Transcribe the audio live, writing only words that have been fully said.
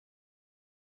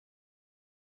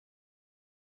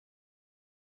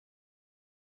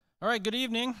All right, good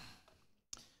evening.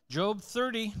 Job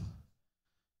 30.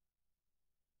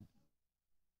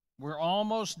 We're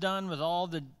almost done with all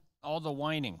the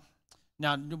whining.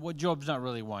 Now, Job's not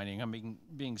really whining. I'm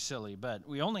being silly, but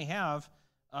we only have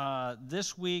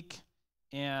this week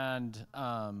and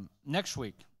next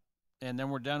week, and then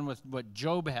we're done with what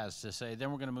Job has to say. Then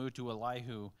we're going to move to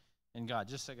Elihu and God.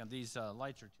 Just a second. These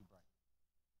lights are too bright.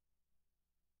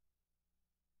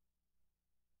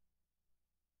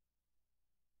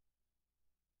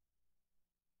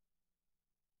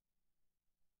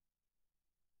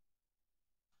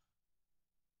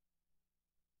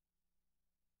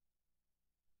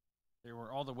 They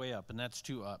were all the way up, and that's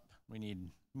too up. We need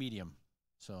medium.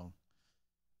 So,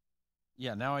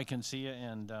 yeah, now I can see you,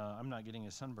 and I'm not getting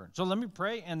a sunburn. So let me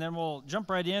pray, and then we'll jump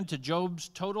right into Job's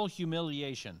total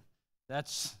humiliation.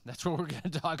 That's what we're going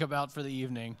to talk about for the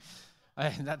evening.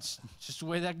 That's just the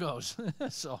way that goes.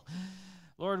 So,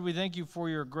 Lord, we thank you for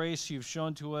your grace you've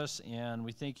shown to us, and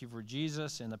we thank you for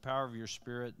Jesus and the power of your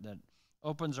Spirit that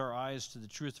opens our eyes to the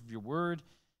truth of your word,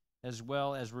 as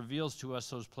well as reveals to us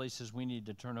those places we need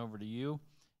to turn over to you.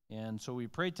 And so we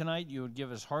pray tonight you would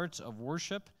give us hearts of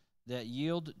worship that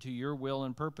yield to your will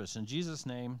and purpose. In Jesus'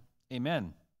 name,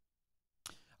 amen.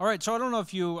 All right, so I don't know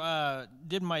if you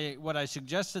did what I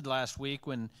suggested last week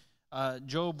when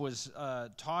Job was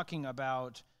talking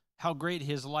about how great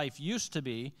his life used to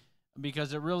be,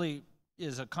 because it really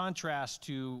is a contrast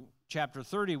to chapter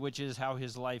 30, which is how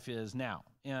his life is now.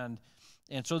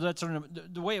 And so that's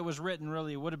the way it was written.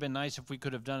 Really, it would have been nice if we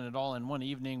could have done it all in one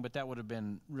evening, but that would have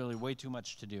been really way too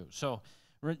much to do. So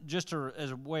just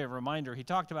as a way of reminder, he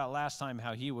talked about last time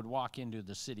how he would walk into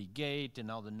the city gate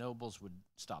and all the nobles would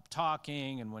stop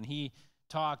talking. And when he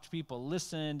talked, people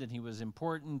listened, and he was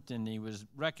important and he was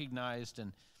recognized,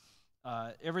 and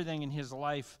everything in his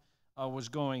life was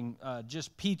going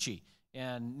just peachy.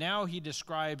 And now he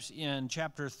describes in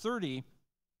chapter 30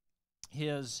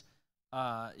 his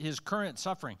current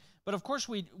suffering. But of course,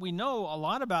 we know a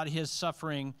lot about his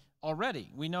suffering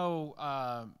already. We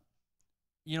know,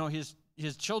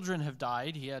 his children have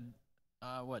died. He had,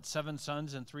 7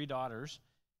 sons and 3 daughters.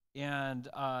 And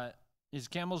his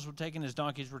camels were taken, his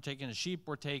donkeys were taken, his sheep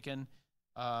were taken.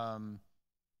 A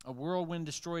whirlwind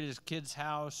destroyed his kid's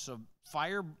house. A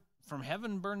fire from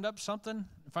heaven burned up something,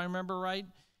 if I remember right.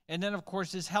 And then, of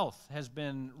course, his health has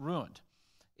been ruined.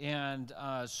 And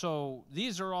so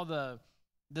these are all the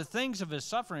things of his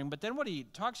suffering. But then what he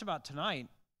talks about tonight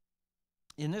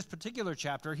in this particular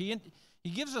chapter, he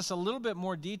gives us a little bit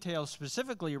more detail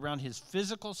specifically around his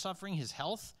physical suffering, his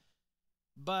health.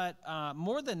 But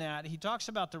more than that, he talks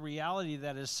about the reality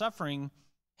that his suffering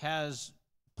has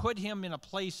put him in a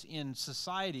place in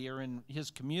society or in his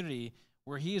community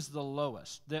where he is the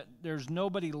lowest. That there's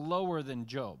nobody lower than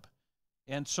Job.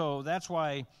 And so that's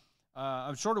why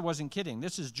I sort of wasn't kidding.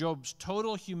 This is Job's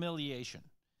total humiliation.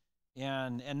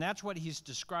 And that's what he's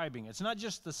describing. It's not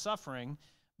just the suffering,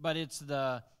 but it's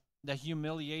the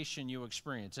humiliation you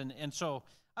experience. And so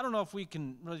I don't know if we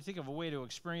can really think of a way to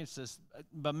experience this,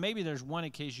 but maybe there's one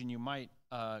occasion you might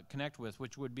connect with,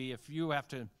 which would be if you have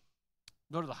to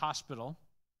go to the hospital,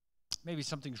 maybe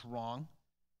something's wrong,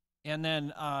 and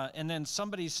then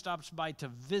somebody stops by to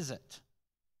visit.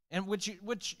 And which,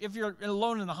 if you're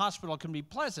alone in the hospital, can be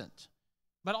pleasant.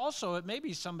 But also, it may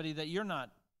be somebody that you're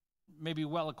not maybe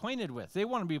well acquainted with. They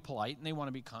want to be polite, and they want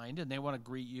to be kind, and they want to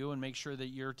greet you and make sure that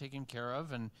you're taken care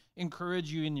of and encourage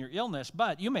you in your illness.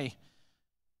 But you may,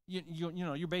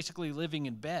 you're basically living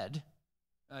in bed,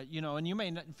 and you may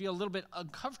not feel a little bit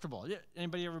uncomfortable.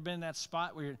 Anybody ever been in that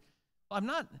spot where I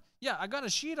got a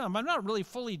sheet on, but I'm not really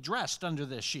fully dressed under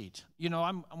this sheet.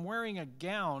 I'm wearing a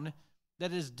gown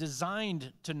that is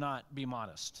designed to not be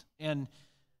modest. And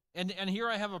here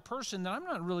I have a person that I'm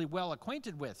not really well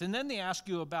acquainted with. And then they ask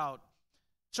you about,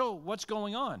 so what's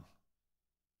going on?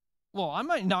 Well, I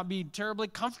might not be terribly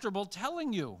comfortable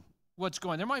telling you what's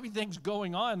going on. There might be things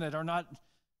going on that are not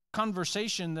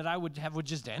conversation that I would have with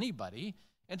just anybody.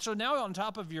 And so now on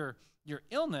top of your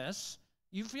illness,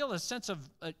 you feel a sense of,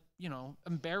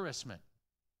 embarrassment.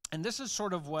 And this is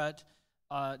sort of what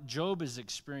Job is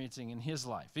experiencing in his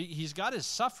life. He's got his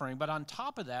suffering, but on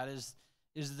top of that is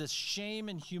this shame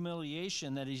and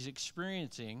humiliation that he's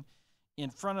experiencing in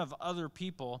front of other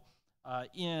people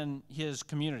in his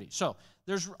community. So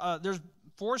there's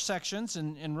 4 sections,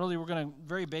 and really we're going to,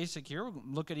 very basic here, we'll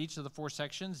look at each of the 4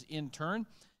 sections in turn.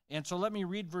 And so let me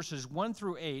read verses 1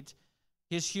 through 8.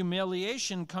 His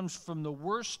humiliation comes from the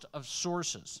worst of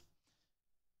sources.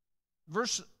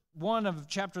 Verse 1 of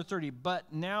chapter 30,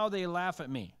 but now they laugh at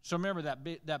me. So remember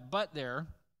that but there,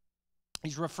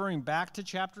 he's referring back to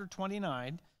chapter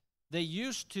 29. They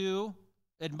used to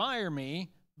admire me,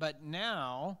 But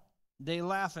now they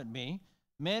laugh at me,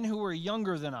 men who are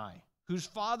younger than I, whose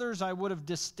fathers I would have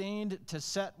disdained to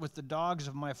set with the dogs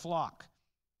of my flock.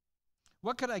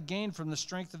 What could I gain from the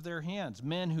strength of their hands?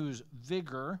 Men whose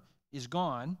vigor is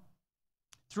gone.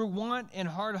 Through want and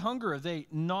hard hunger, they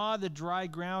gnaw the dry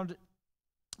ground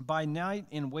by night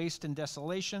in waste and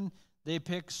desolation. They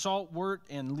pick saltwort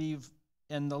and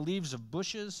the leaves of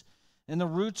bushes and the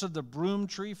roots of the broom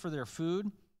tree for their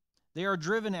food. They are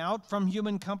driven out from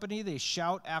human company. They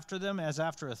shout after them as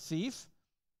after a thief.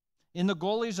 In the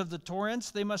gullies of the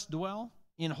torrents they must dwell,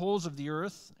 in holes of the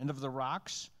earth and of the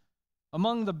rocks.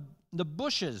 Among the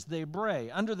bushes they bray,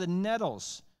 under the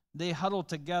nettles they huddle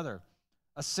together.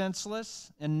 A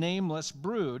senseless and nameless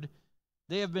brood,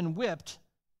 they have been whipped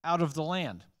out of the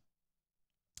land.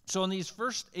 So in these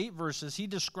first 8 verses, he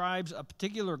describes a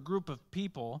particular group of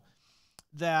people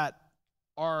that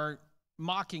are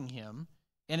mocking him,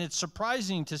 and it's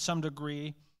surprising to some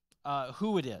degree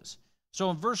who it is. So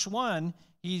in verse 1,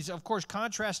 he's, of course,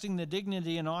 contrasting the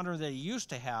dignity and honor that he used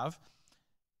to have.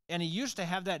 And he used to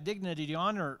have that dignity to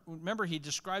honor. Remember, he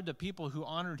described the people who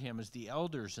honored him as the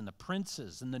elders and the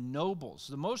princes and the nobles.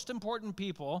 The most important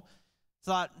people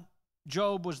thought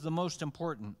Job was the most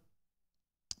important.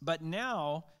 But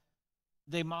now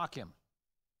they mock him.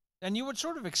 And you would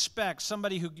sort of expect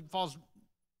somebody who falls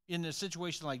in a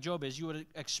situation like Job is, you would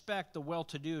expect the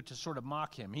well-to-do to sort of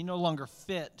mock him. He no longer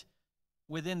fit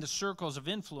within the circles of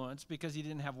influence because he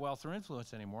didn't have wealth or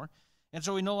influence anymore. And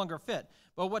so he no longer fit.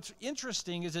 But what's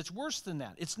interesting is it's worse than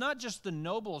that. It's not just the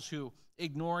nobles who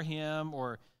ignore him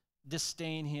or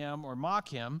disdain him or mock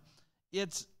him.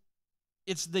 It's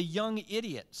the young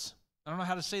idiots. I don't know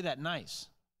how to say that nice,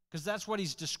 because that's what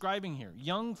he's describing here.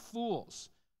 Young fools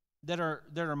that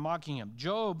are mocking him.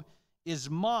 Job is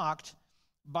mocked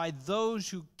by those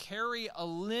who carry a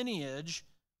lineage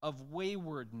of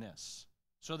waywardness.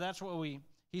 So that's what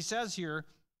he says here,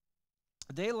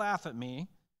 they laugh at me,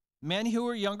 men who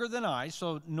are younger than I.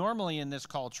 So normally in this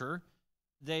culture,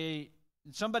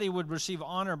 somebody would receive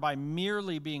honor by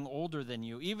merely being older than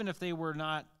you, even if they were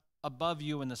not above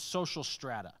you in the social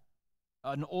strata.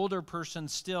 An older person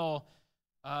still,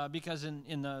 because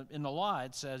in the law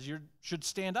it says you should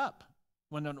stand up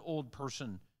when an old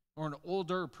person or an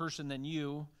older person than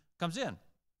you comes in.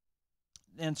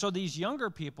 And so these younger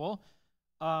people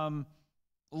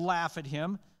laugh at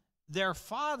him. Their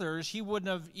fathers, he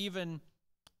wouldn't have even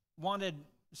wanted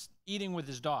eating with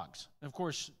his dogs. Of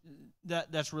course,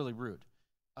 that's really rude.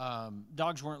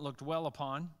 Dogs weren't looked well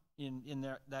upon in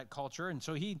that culture. And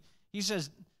so he says,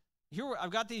 here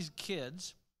I've got these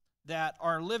kids that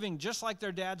are living just like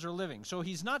their dads are living. So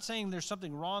he's not saying there's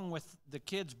something wrong with the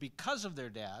kids because of their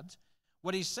dads.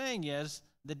 What he's saying is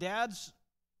the dads,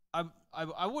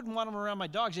 I wouldn't want them around my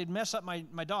dogs. They'd mess up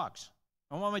my dogs.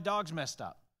 I want my dogs messed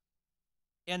up.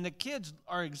 And the kids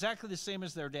are exactly the same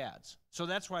as their dads. So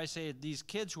that's why I say these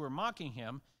kids who are mocking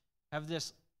him have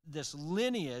this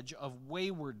lineage of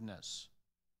waywardness,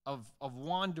 of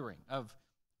wandering, of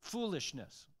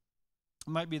foolishness.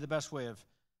 Might be the best way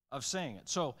of saying it.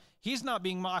 So he's not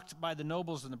being mocked by the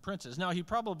nobles and the princes. Now, he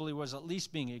probably was at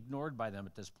least being ignored by them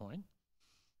at this point.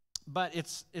 But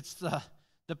it's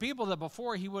the people that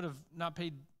before he would have not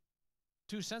paid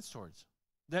 2 cents towards.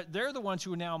 They're the ones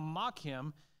who now mock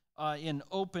him in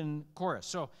open chorus.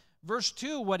 So verse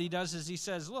 2, what he does is he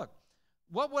says, look,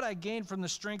 what would I gain from the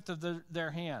strength of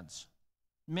their hands?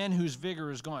 Men whose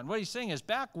vigor is gone. What he's saying is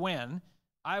back when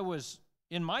I was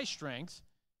in my strength,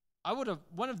 I would have,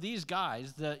 one of these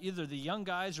guys, either the young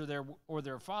guys or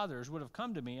their fathers would have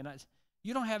come to me and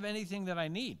you don't have anything that I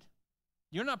need.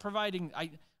 You're not providing,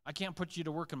 I can't put you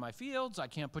to work in my fields. I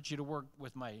can't put you to work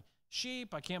with my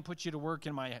sheep. I can't put you to work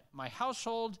in my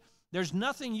household. There's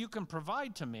nothing you can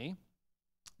provide to me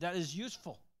that is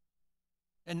useful.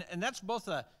 And that's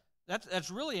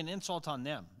that's really an insult on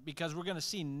them, because we're going to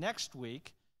see next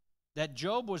week that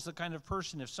Job was the kind of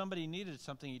person, if somebody needed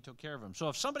something, he took care of them. So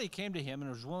if somebody came to him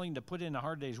and was willing to put in a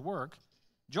hard day's work,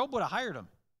 Job would have hired him.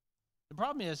 The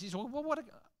problem is, he said, well, what am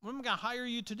I going to hire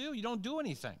you to do? You don't do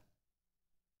anything.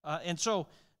 And so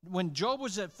when Job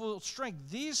was at full strength,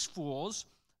 these fools,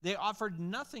 they offered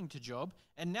nothing to Job,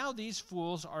 and now these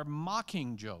fools are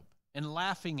mocking Job and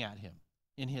laughing at him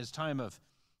in his time of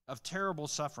terrible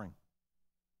suffering.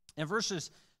 And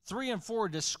verses 3 and 4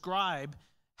 describe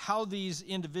how these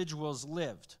individuals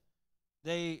lived.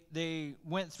 They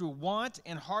went through want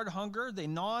and hard hunger. They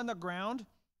gnaw on the ground.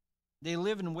 They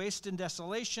live in waste and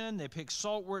desolation. They pick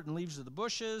saltwort and leaves of the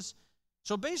bushes.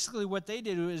 So basically what they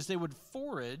did is they would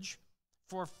forage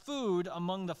for food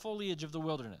among the foliage of the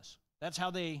wilderness. That's how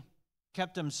they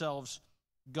kept themselves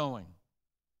going.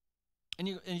 And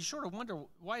you sort of wonder,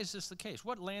 why is this the case?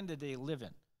 What land did they live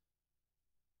in?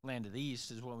 Land of the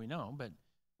east is what we know, but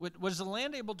was the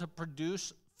land able to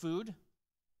produce food?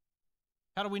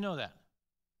 How do we know that?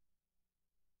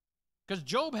 Because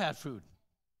Job had food.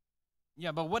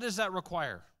 Yeah, but what does that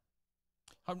require?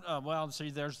 Well, see,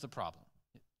 there's the problem.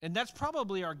 And that's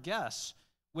probably our guess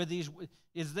with these,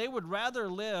 is they would rather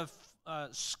live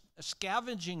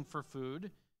scavenging for food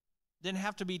than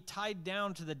have to be tied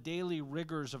down to the daily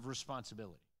rigors of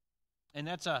responsibility. And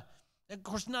of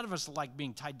course, none of us like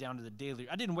being tied down to the daily.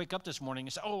 I didn't wake up this morning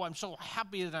and say, oh, I'm so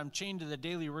happy that I'm chained to the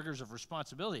daily rigors of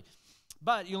responsibility.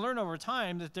 But you learn over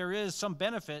time that there is some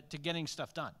benefit to getting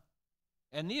stuff done.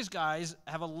 And these guys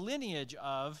have a lineage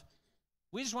of,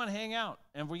 we just want to hang out.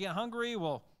 And if we get hungry,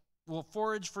 we'll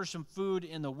forage for some food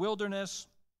in the wilderness.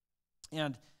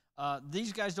 And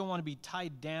these guys don't want to be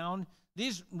tied down.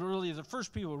 These really, the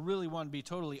first people really want to be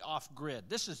totally off-grid.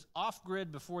 This is off-grid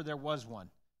before there was one.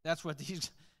 That's what they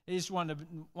just wanted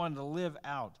to live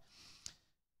out.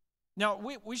 Now,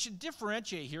 we should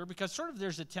differentiate here because sort of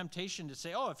there's a temptation to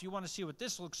say, oh, if you want to see what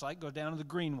this looks like, go down to the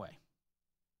Greenway.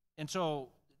 And so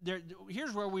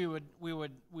here's where we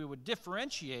would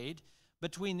differentiate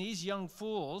between these young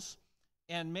fools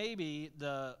and maybe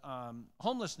the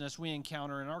homelessness we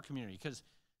encounter in our community. Because,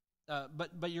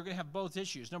 but you're going to have both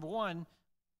issues. Number one,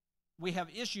 we have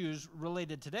issues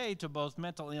related today to both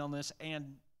mental illness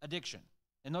and addiction.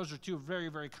 And those are two very,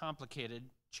 very complicated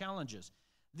challenges.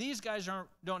 These guys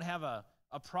don't have a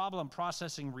problem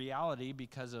processing reality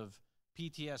because of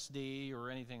PTSD or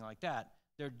anything like that.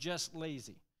 They're just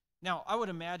lazy. Now, I would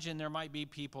imagine there might be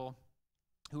people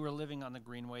who are living on the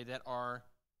Greenway that are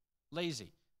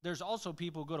lazy. There's also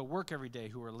people who go to work every day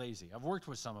who are lazy. I've worked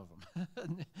with some of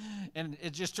them. And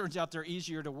it just turns out they're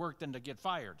easier to work than to get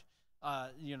fired.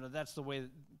 That's the way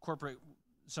corporate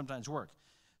sometimes work.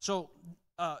 So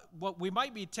what we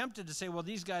might be tempted to say, well,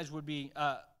 these guys would be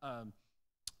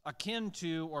akin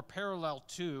to or parallel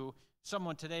to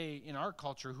someone today in our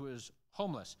culture who is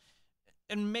homeless.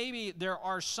 And maybe there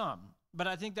are some, but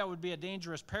I think that would be a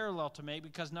dangerous parallel to make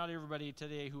because not everybody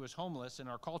today who is homeless in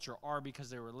our culture are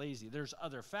because they were lazy. There's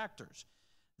other factors.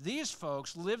 These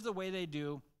folks live the way they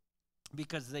do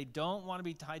because they don't want to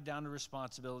be tied down to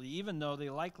responsibility, even though they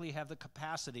likely have the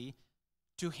capacity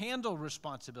to handle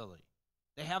responsibility.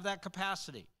 They have that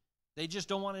capacity. They just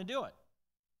don't want to do it.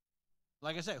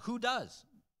 Like I said, who does?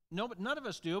 No, but none of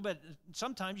us do, but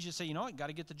sometimes you say, you know what, got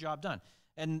to get the job done.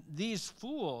 And these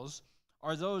fools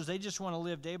are those, they just want to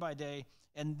live day by day.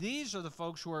 And these are the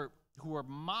folks who are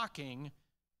mocking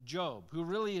Job, who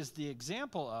really is the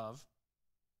example of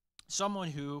someone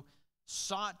who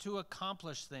sought to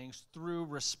accomplish things through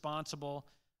responsible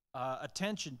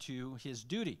attention to his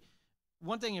duty.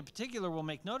 One thing in particular we'll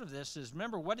make note of this is,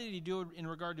 remember, what did he do in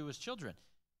regard to his children?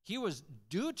 He was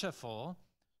dutiful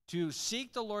to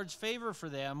seek the Lord's favor for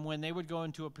them when they would go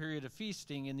into a period of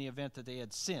feasting in the event that they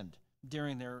had sinned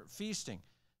during their feasting.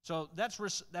 So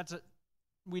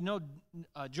we know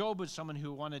Job was someone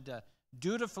who wanted to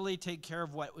dutifully take care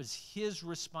of what was his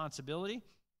responsibility.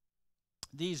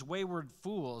 These wayward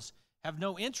fools have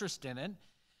no interest in it.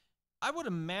 I would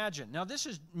imagine, now this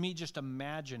is me just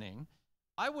imagining,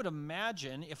 I would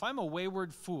imagine if I'm a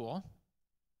wayward fool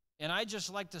and I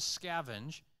just like to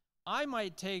scavenge, I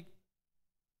might take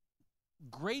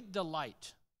great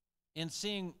delight in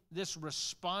seeing this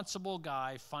responsible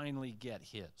guy finally get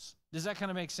his. Does that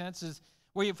kind of make sense? Is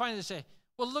where you finally say,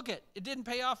 well, look it didn't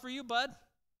pay off for you, bud.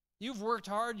 You've worked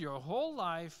hard your whole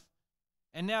life,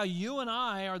 and now you and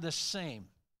I are the same.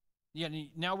 Yeah,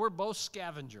 now we're both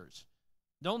scavengers.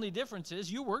 The only difference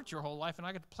is you worked your whole life, and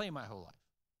I get to play my whole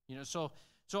life.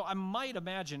 So I might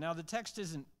imagine, now the text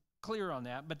isn't clear on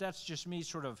that, but that's just me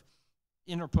sort of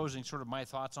interposing sort of my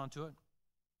thoughts onto it.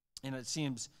 And it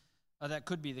seems that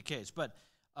could be the case. But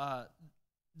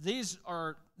this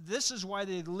is why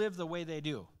they live the way they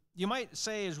do. You might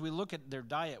say, as we look at their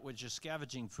diet, which is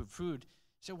scavenging for food,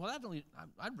 you say, well,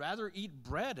 I'd rather eat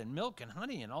bread and milk and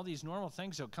honey and all these normal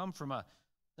things that come from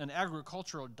an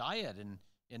agricultural diet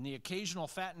and the occasional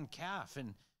fattened calf.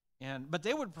 But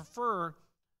they would prefer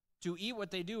to eat what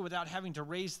they do without having to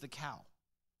raise the cow.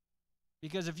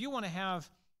 Because if you want to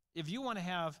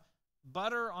have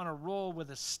butter on a roll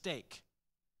with a steak,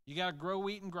 you got to grow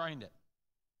wheat and grind it.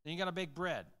 Then you got to bake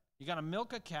bread. You got to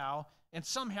milk a cow and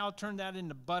somehow turn that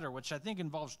into butter, which I think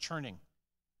involves churning.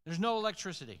 There's no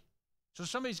electricity. So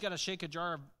somebody's got to shake a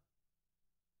jar of,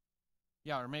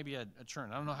 or maybe a churn.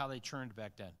 I don't know how they churned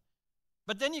back then.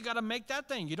 But then you got to make that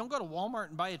thing. You don't go to Walmart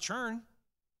and buy a churn.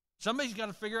 Somebody's got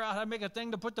to figure out how to make a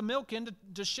thing to put the milk in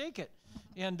to shake it.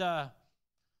 And, all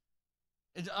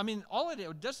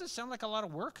it does it sound like a lot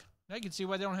of work? I can see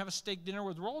why they don't have a steak dinner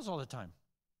with rolls all the time.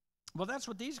 Well, that's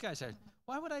what these guys said.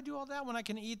 Why would I do all that when I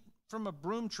can eat from a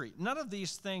broom tree? None of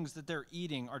these things that they're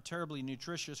eating are terribly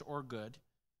nutritious or good.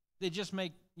 They just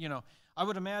make, I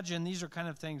would imagine these are kind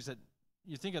of things that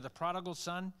you think of the prodigal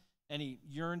son, and he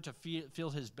yearned to fill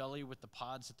his belly with the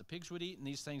pods that the pigs would eat, and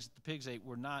these things that the pigs ate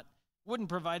wouldn't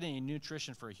provide any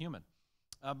nutrition for a human,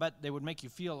 but they would make you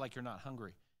feel like you're not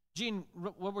hungry. Gene,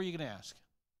 what were you going to ask?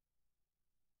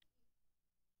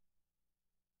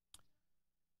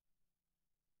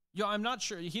 I'm not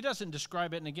sure. He doesn't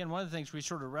describe it, and again, one of the things we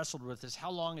sort of wrestled with is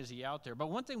how long is he out there? But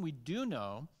one thing we do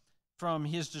know from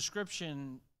his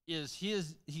description is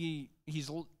he's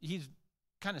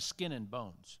kind of skin and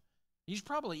bones. He's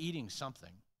probably eating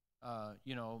something,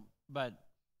 but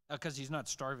because he's not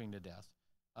starving to death.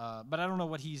 But I don't know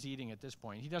what he's eating at this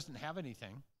point. He doesn't have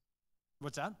anything.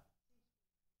 What's that?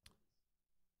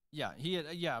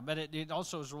 Yeah, but it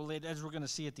also is related, as we're going to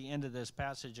see at the end of this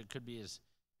passage, it could be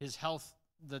his health.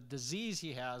 The disease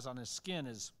he has on his skin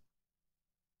is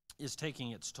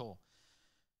taking its toll.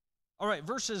 All right,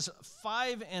 verses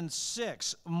 5 and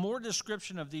 6, more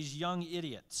description of these young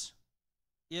idiots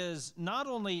is not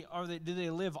only do they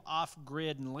live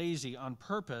off-grid and lazy on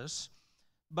purpose,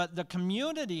 but the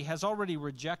community has already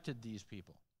rejected these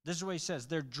people. This is what he says.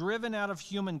 They're driven out of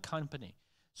human company.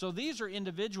 So these are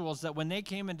individuals that when they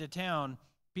came into town,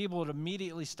 people would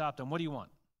immediately stop them. What do you want?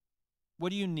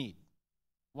 What do you need?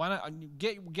 Why not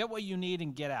get what you need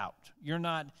and get out?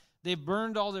 They've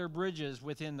burned all their bridges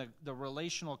within the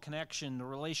relational connection, the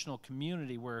relational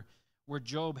community where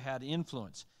Job had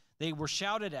influence. They were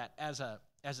shouted at as a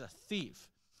thief.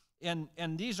 And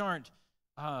these aren't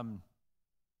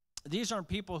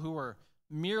people who are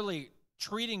merely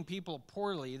treating people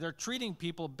poorly. They're treating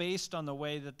people based on the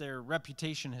way that their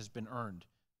reputation has been earned.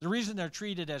 The reason they're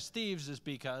treated as thieves is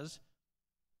because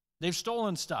they've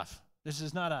stolen stuff. This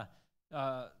isn't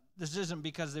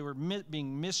because they were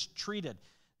being mistreated.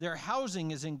 Their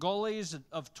housing is in gullies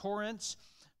of torrents.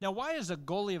 Now, why is a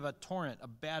gully of a torrent a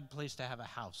bad place to have a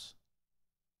house?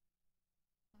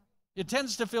 It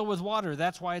tends to fill with water.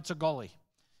 That's why it's a gully.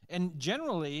 And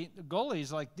generally,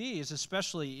 gullies like these,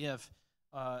 especially if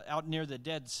out near the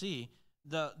Dead Sea,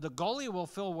 the gully will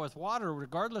fill with water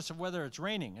regardless of whether it's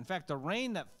raining. In fact, the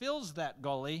rain that fills that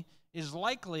gully is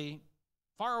likely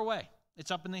far away.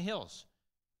 It's up in the hills.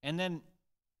 And then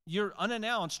you're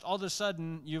unannounced, all of a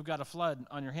sudden you've got a flood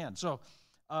on your hands. So,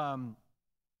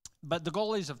 but the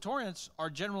gullies of torrents are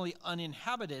generally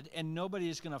uninhabited, and nobody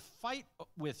is going to fight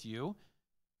with you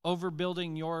over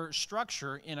building your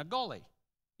structure in a gully.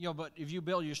 But if you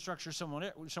build your structure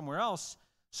somewhere else,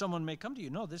 someone may come to you.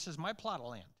 No, this is my plot of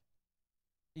land.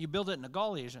 You build it in a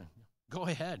gully, go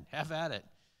ahead, have at it.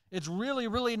 It's really,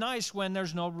 really nice when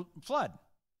there's no flood.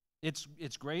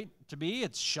 It's great to be.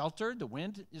 It's sheltered. The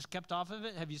wind is kept off of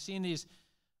it. Have you seen these?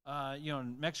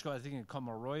 In Mexico, I think they're called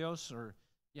arroyos,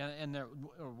 and they're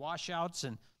washouts.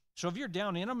 And so if you're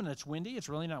down in them and it's windy, it's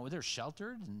really not. They're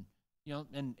sheltered,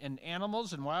 and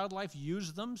animals and wildlife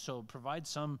use them, so provide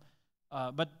some.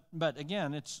 But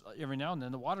again, it's every now and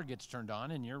then the water gets turned on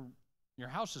and your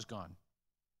house is gone.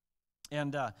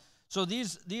 And so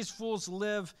these fools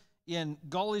live in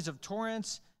gullies of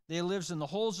torrents. They live in the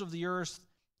holes of the earth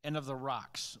and of the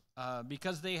rocks,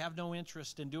 because they have no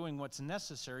interest in doing what's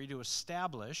necessary to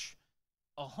establish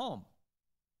a home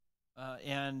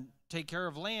and take care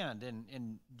of land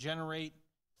and generate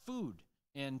food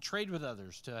and trade with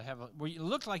others to have it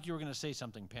looked like you were going to say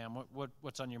something, Pam.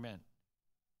 What's on your mind?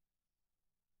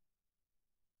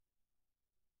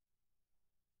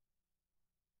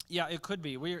 Yeah, it could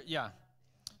be.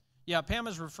 Yeah, Pam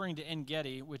is referring to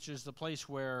En-Gedi, which is the place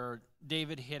where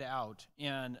David hid out.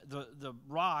 And the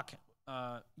rock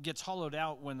gets hollowed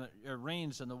out when it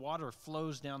rains, and the water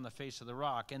flows down the face of the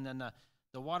rock. And then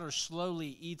the water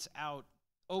slowly eats out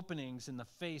openings in the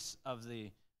face of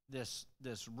this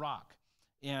rock.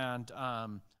 And I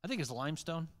think it's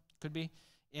limestone, could be.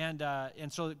 And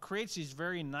so it creates these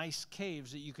very nice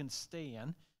caves that you can stay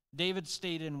in. David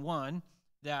stayed in one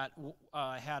that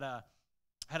had a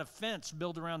fence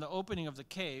built around the opening of the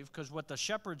cave, because what the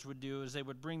shepherds would do is they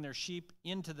would bring their sheep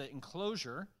into the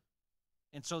enclosure,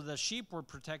 and so the sheep were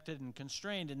protected and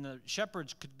constrained, and the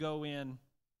shepherds could go in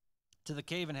to the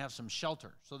cave and have some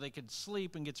shelter, so they could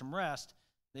sleep and get some rest.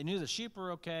 They knew the sheep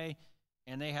were okay,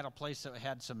 and they had a place that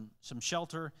had some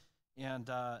shelter, and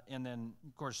then,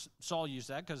 of course, Saul used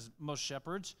that because most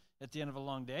shepherds, at the end of a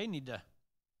long day, need to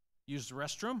use the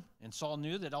restroom, and Saul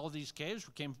knew that all of these caves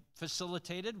became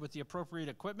facilitated with the appropriate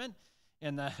equipment,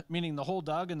 and meaning the hole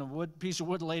dug and the piece of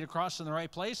wood laid across in the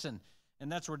right place, and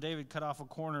that's where David cut off a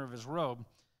corner of his robe.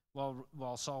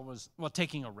 while Saul was,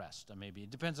 taking a rest, maybe. It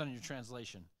depends on your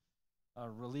translation,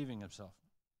 relieving himself.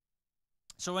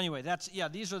 So anyway,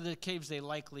 these are the caves they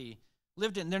likely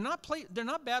lived in. They're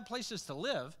not bad places to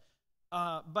live,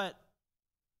 but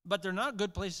they're not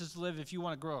good places to live if you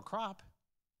want to grow a crop.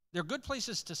 They're good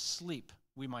places to sleep,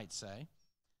 we might say.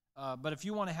 But if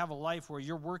you want to have a life where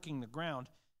you're working the ground,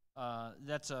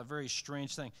 that's a very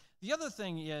strange thing. The other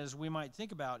thing is we might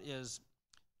think about is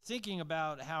thinking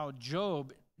about how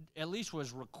Job at least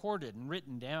was recorded and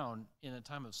written down in the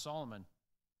time of Solomon.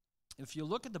 If you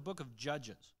look at the book of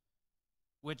Judges,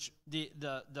 which the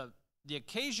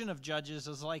occasion of Judges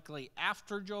is likely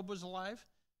after Job was alive,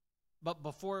 but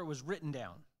before it was written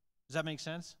down. Does that make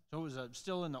sense? So it was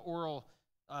still in the oral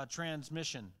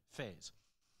transmission phase.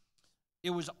 It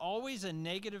was always a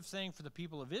negative thing for the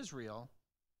people of Israel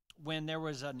when there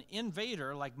was an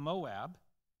invader like Moab,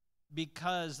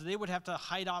 because they would have to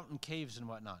hide out in caves and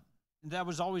whatnot. That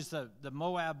was always the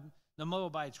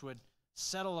Moabites would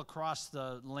settle across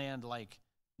the land like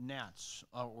gnats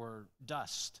or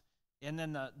dust. And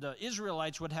then the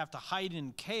Israelites would have to hide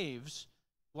in caves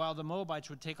while the Moabites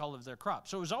would take all of their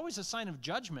crops. So it was always a sign of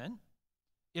judgment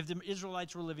if the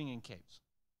Israelites were living in caves.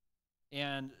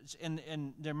 And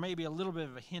there may be a little bit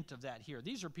of a hint of that here.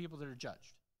 These are people that are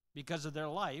judged because of their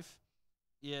life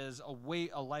is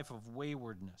a life of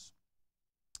waywardness.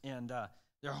 And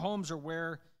their homes are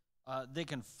where they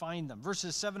can find them.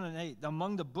 Verses 7 and 8,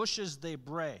 among the bushes they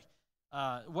bray.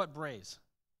 What brays?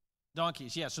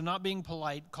 Donkeys, yeah. So not being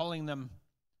polite, calling them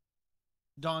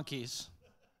donkeys.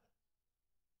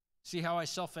 See how I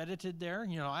self-edited there?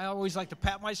 I always like to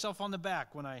pat myself on the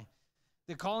back when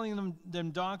they're calling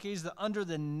them donkeys. Under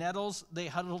the nettles they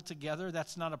huddle together.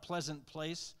 That's not a pleasant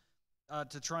place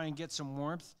to try and get some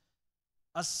warmth.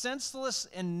 A senseless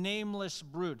and nameless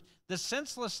brood. The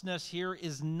senselessness here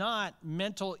is not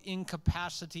mental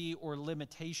incapacity or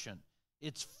limitation.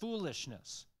 It's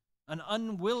foolishness, an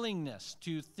unwillingness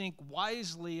to think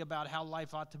wisely about how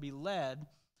life ought to be led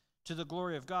to the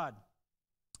glory of God.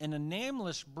 And a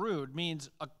nameless brood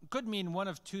could mean one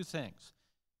of two things.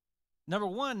 Number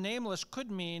one, nameless could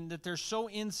mean that they're so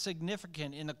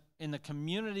insignificant in the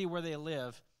community where they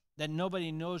live that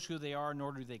nobody knows who they are,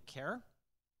 nor do they care.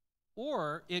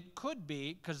 Or it could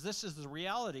be, because this is the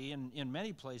reality in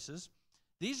many places,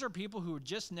 these are people who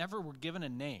just never were given a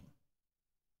name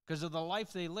because of the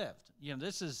life they lived.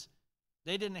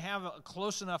 They didn't have a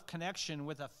close enough connection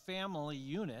with a family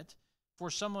unit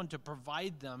for someone to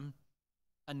provide them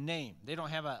a name. They don't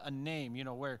have a name,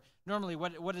 where normally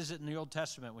what is it in the Old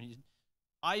Testament when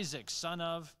Isaac, son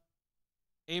of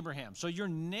Abraham. So your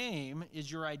name is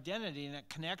your identity, and it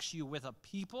connects you with a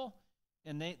people.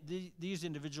 And these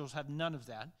individuals have none of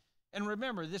that. And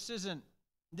remember, this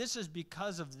is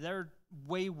because of their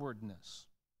waywardness,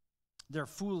 their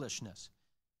foolishness.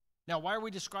 Now, why are we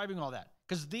describing all that?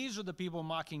 Because these are the people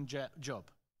mocking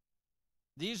Job.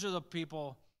 These are the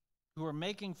people who are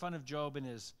making fun of Job and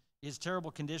his terrible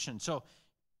condition. So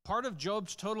part of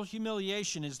Job's total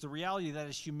humiliation is the reality that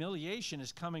his humiliation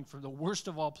is coming from the worst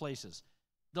of all places.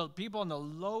 The people on the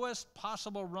lowest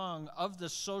possible rung of the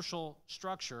social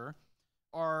structure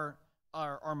are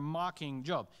mocking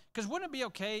Job. Because wouldn't it be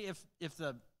okay if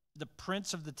the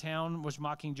prince of the town was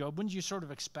mocking Job? Wouldn't you sort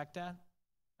of expect that?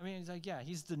 I mean, it's like, yeah,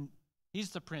 he's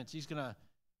the prince. He's gonna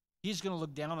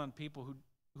look down on people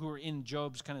who are in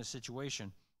Job's kind of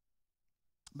situation.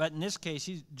 But in this case,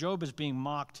 Job is being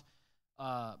mocked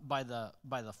by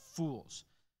the fools.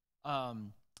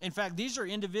 In fact, these are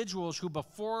individuals who,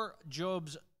 before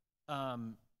Job's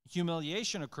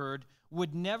humiliation occurred,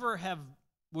 would never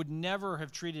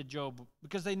have treated Job,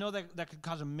 because they know that could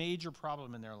cause a major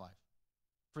problem in their life.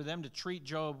 For them to treat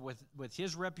Job with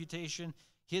his reputation,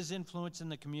 his influence in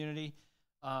the community,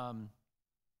 and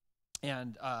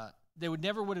they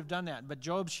would have done that. But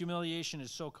Job's humiliation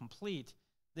is so complete,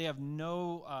 they have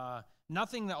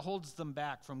nothing that holds them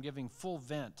back from giving full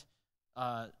vent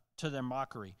to their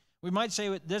mockery. We might say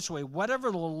it this way: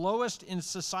 whatever the lowest in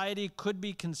society could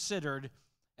be considered,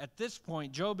 at this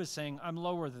point, Job is saying, I'm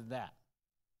lower than that.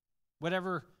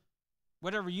 Whatever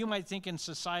you might think in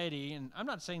society, and I'm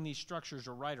not saying these structures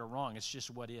are right or wrong, it's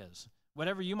just what is.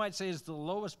 Whatever you might say is the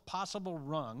lowest possible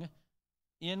rung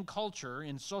in culture,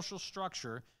 in social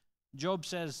structure, Job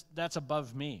says, that's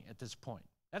above me at this point.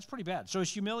 That's pretty bad. So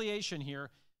his humiliation here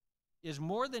is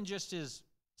more than just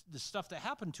the stuff that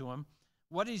happened to him.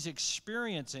 What he's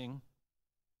experiencing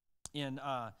in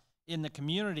the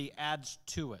community adds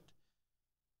to it.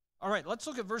 All right, let's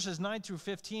look at verses 9 through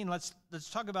 15. Let's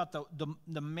talk about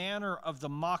the manner of the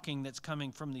mocking that's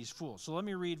coming from these fools. So let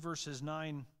me read verses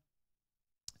 9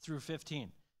 through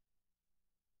 15.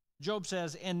 Job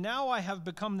says, "And now I have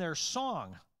become their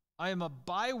song. I am a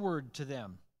byword to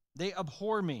them. They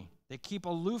abhor me. They keep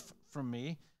aloof from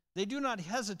me. They do not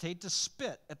hesitate to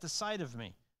spit at the sight of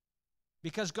me.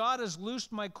 Because God has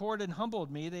loosed my cord and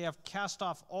humbled me, they have cast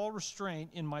off all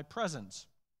restraint in my presence.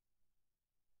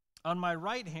 On my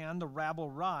right hand the rabble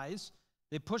rise.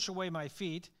 They push away my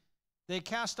feet. They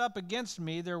cast up against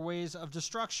me their ways of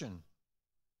destruction.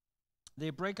 They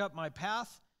break up my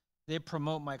path. They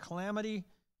promote my calamity.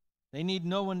 They need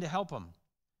no one to help them.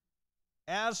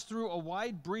 As through a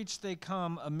wide breach they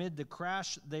come, amid the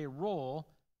crash they roll.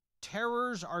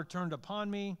 Terrors are turned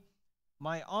upon me.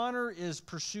 My honor is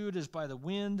pursued as by the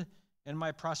wind, and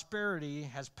my prosperity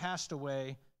has passed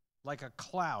away like a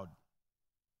cloud."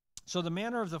 So the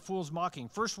manner of the fool's mocking.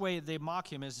 First way they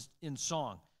mock him is in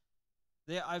song.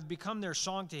 I've become their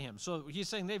song to him. So he's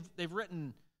saying they've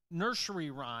written nursery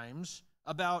rhymes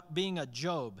about being a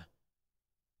Job,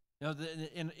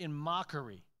 in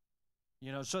mockery.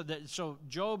 So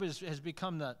Job has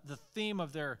become the theme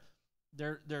of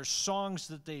their songs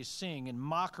that they sing in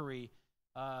mockery.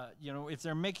 If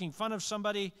they're making fun of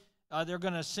somebody, they're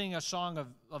going to sing a song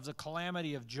of the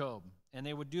calamity of Job, and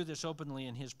they would do this openly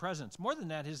in his presence. More than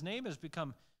that, his name has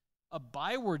become a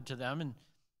byword to them, and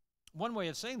one way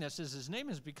of saying this is his name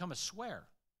has become a swear.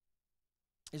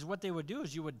 Is what they would do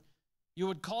is you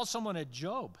would call someone a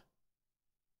Job.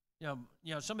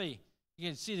 Somebody, you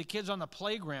can see the kids on the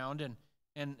playground,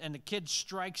 and the kid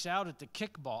strikes out at the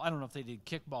kickball. I don't know if they did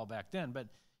kickball back then, but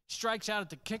strikes out at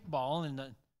the kickball,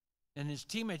 and his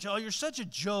teammates, "Oh, you're such a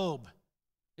Job."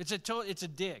 It's a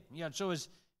dig. So it's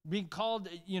being called,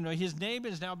 his name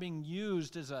is now being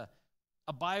used as a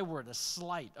byword, a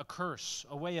slight, a curse,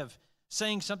 a way of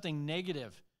saying something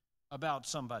negative about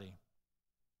somebody.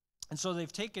 And so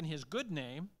they've taken his good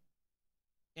name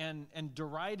and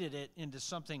derided it into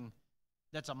something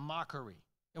that's a mockery,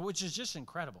 which is just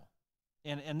incredible.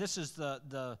 And this is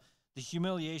the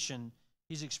humiliation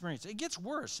he's experienced. It gets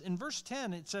worse. In verse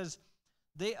 10, it says,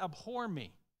 "They abhor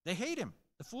me." They hate him.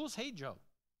 The fools hate Job.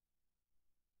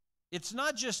 It's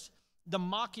not just the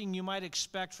mocking you might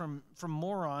expect from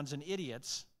morons and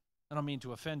idiots. I don't mean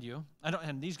to offend you.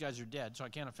 And these guys are dead, so I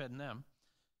can't offend them.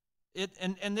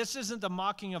 And this isn't the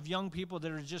mocking of young people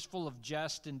that are just full of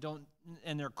jest and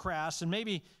they're crass. And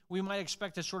maybe we might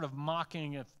expect a sort of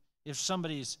mocking if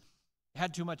somebody's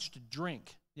had too much to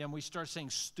drink. And we start saying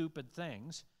stupid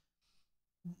things.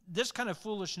 This kind of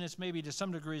foolishness maybe to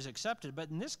some degree is accepted, but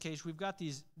in this case we've got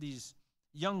these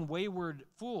young wayward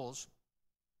fools.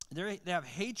 They have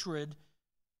hatred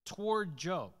toward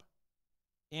Job,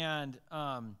 and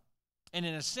in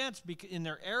a sense, in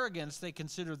their arrogance, they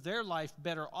consider their life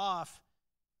better off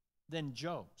than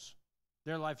Job's.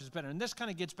 Their life is better, and this kind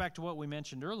of gets back to what we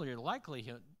mentioned earlier.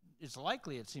 It's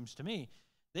likely, it seems to me,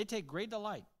 they take great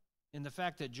delight in the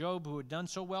fact that Job, who had done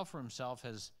so well for himself,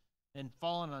 has been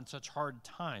fallen on such hard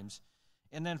times.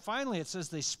 And then finally it says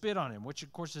they spit on him, which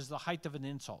of course is the height of an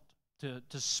insult, to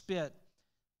spit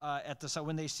at the side.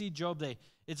 When they see Job,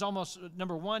 it's almost,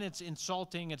 number one, it's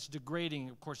insulting, it's degrading,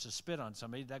 of course, to spit on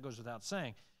somebody. That goes without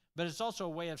saying. But it's also a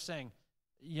way of saying,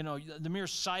 the mere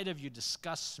sight of you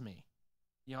disgusts me.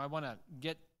 I want to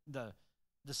get the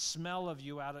smell of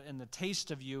you out of, and the taste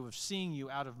of you, of seeing you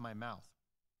out of my mouth.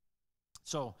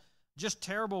 So just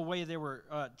terrible way they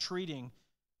were treating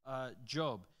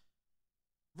Job.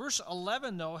 Verse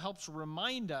 11, though, helps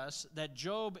remind us that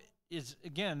Job is,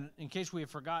 again, in case we have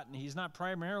forgotten, he's not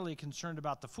primarily concerned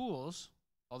about the fools,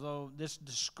 although this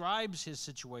describes his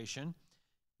situation.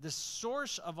 The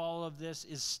source of all of this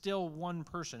is still one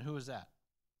person. Who is that?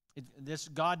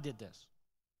 God did this.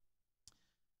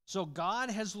 So God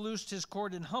has loosed his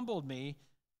cord and humbled me.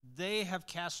 They have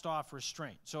cast off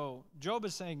restraint. So Job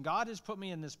is saying, God has put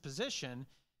me in this position,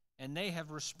 and they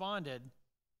have responded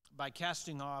by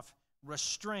casting off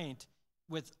restraint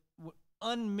with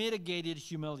unmitigated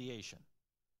humiliation.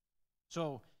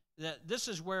 So this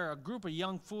is where a group of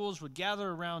young fools would gather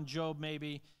around Job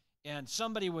maybe, and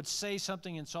somebody would say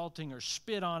something insulting or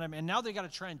spit on him, and now they got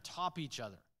to try and top each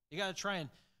other. You got to try and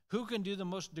who can do the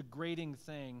most degrading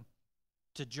thing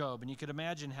to Job. And you could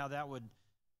imagine how that would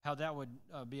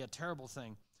be a terrible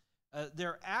thing.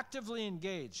 They're actively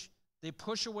engaged. They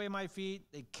push away my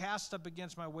feet. They cast up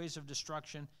against my ways of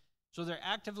destruction. So they're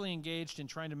actively engaged in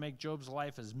trying to make Job's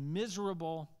life as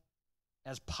miserable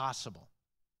as possible.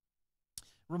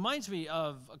 Reminds me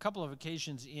of a couple of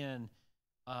occasions in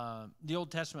the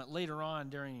Old Testament later on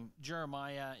during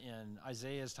Jeremiah and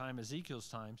Isaiah's time, Ezekiel's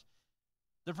times.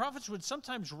 The prophets would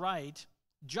sometimes write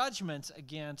judgments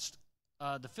against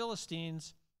the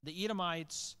Philistines, the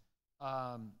Edomites,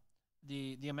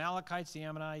 the Amalekites, the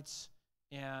Ammonites,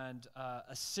 and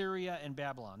Assyria and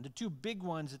Babylon. The two big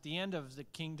ones at the end of the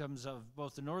kingdoms of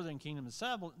both the northern kingdom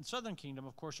and southern kingdom,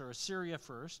 of course, are Assyria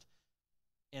first,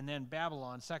 and then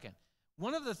Babylon second.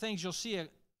 One of the things you'll see a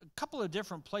couple of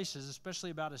different places, especially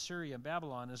about Assyria and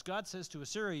Babylon, is God says to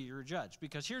Assyria, you're a judge,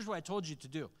 because here's what I told you to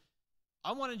do.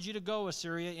 I wanted you to go,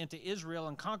 Assyria, into Israel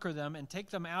and conquer them and take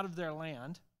them out of their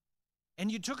land,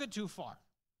 and you took it too far.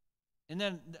 And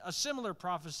then a similar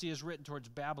prophecy is written towards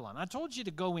Babylon. I told you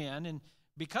to go in, and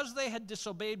because they had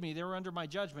disobeyed me, they were under my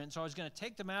judgment, so I was going to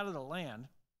take them out of the land.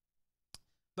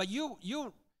 But you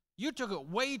took it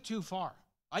way too far.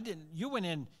 I didn't. You went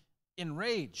in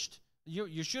enraged.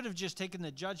 You should have just taken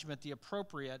the judgment the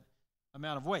appropriate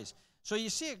amount of ways. So you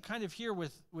see it kind of here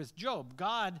with Job.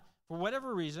 God, for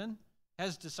whatever reason,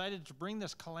 has decided to bring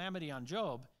this calamity on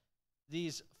Job.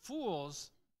 These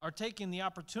fools are taking the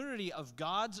opportunity of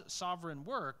God's sovereign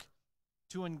work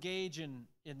to engage in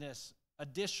this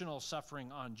additional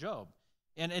suffering on Job.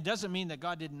 And it doesn't mean that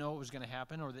God didn't know it was going to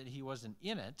happen or that he wasn't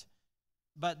in it,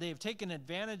 but they've taken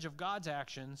advantage of God's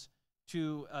actions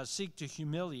to seek to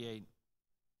humiliate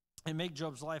and make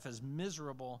Job's life as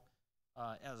miserable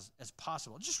as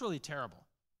possible. It's just really terrible.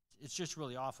 It's just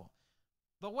really awful.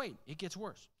 But wait, it gets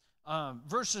worse.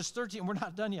 Verses 13, we're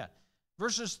not done yet.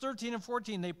 Verses 13 and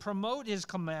 14, they promote his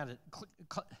calamity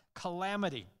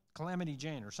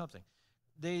Jane or something.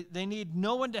 They need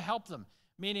no one to help them,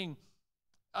 meaning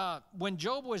when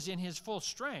Job was in his full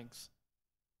strength,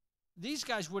 these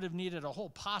guys would have needed a whole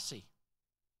posse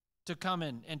to come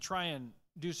in and try and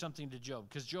do something to Job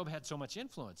because Job had so much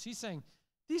influence. He's saying,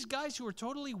 these guys who are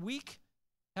totally weak,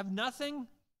 have nothing,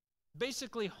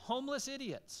 basically homeless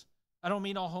idiots. I don't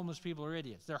mean all homeless people are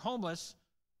idiots. They're homeless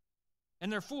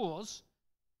and they're fools.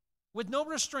 With no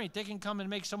restraint, they can come and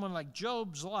make someone like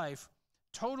Job's life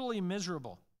totally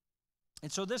miserable.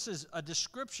 And so this is a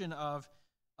description of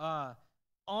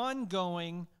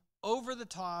ongoing,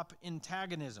 over-the-top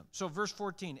antagonism. So verse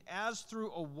 14, as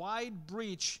through a wide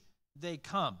breach they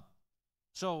come.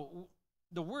 So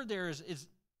the word there is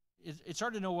it's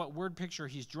hard to know what word picture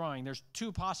he's drawing. There's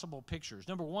two possible pictures.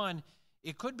 Number one,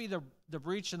 it could be the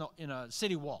breach in a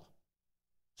city wall.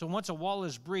 So once a wall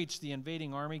is breached, the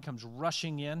invading army comes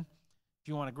rushing in. If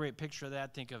you want a great picture of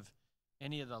that, think of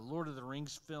any of the Lord of the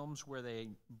Rings films where they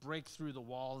break through the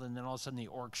wall and then all of a sudden the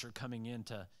orcs are coming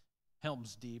into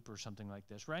Helm's Deep or something like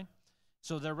this, right?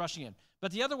 So they're rushing in.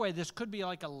 But the other way, this could be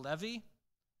like a levee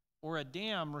or a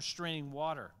dam restraining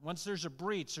water. Once there's a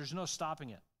breach, there's no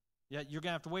stopping it. You're going to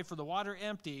have to wait for the water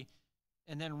empty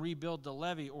and then rebuild the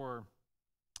levee or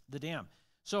the dam.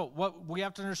 So what we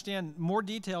have to understand more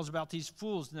details about these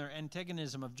fools and their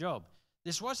antagonism of Job.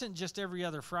 This wasn't just every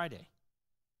other Friday.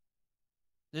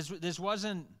 This was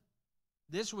an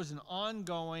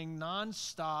ongoing,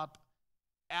 nonstop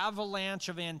avalanche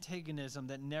of antagonism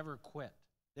that never quit.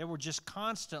 They were just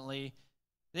constantly,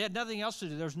 they had nothing else to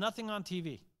do. There was nothing on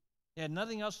TV. They had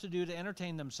nothing else to do to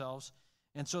entertain themselves.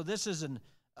 And so this is an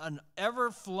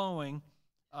ever-flowing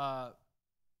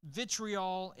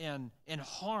vitriol and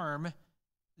harm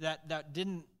that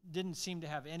didn't seem to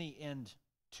have any end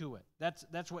to it.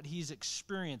 That's what he's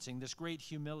experiencing, this great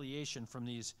humiliation from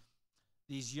these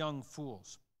young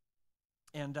fools.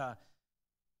 And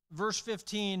verse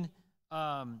 15,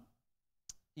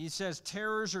 he says,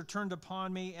 terrors are turned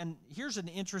upon me. And here's an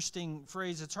interesting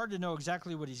phrase. It's hard to know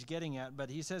exactly what he's getting at, but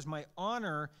he says, my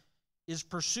honor is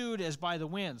pursued as by the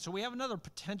wind. So we have another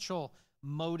potential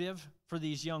motive for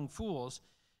these young fools.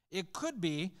 It could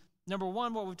be, number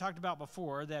one, what we've talked about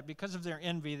before, that because of their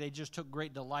envy, they just took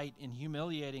great delight in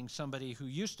humiliating somebody who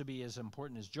used to be as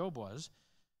important as Job was.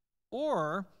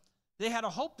 Or they had a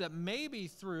hope that maybe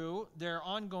through their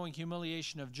ongoing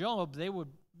humiliation of Job, they would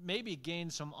maybe gain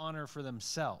some honor for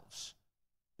themselves.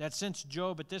 That since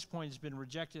Job at this point has been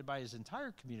rejected by his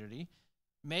entire community,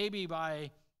 maybe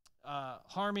by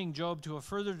harming Job to a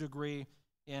further degree,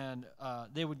 and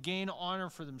they would gain honor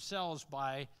for themselves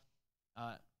by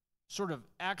sort of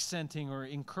accenting or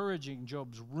encouraging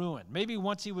Job's ruin. Maybe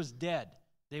once he was dead,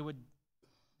 they would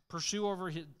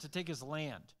pursue to take his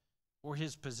land or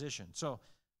his position. So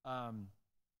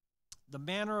the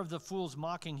manner of the fool's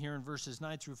mocking here in verses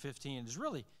 9 through 15 is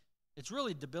it's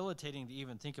really debilitating to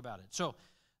even think about it. So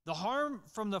the harm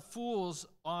from the fools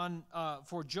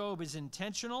for Job is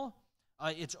intentional.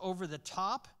 It's over the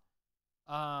top.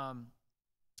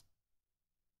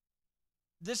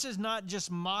 This is not just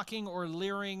mocking or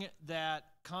leering that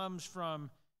comes from,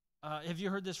 have you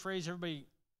heard this phrase? Everybody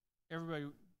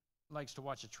likes to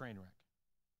watch a train wreck.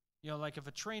 You know, like if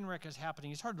a train wreck is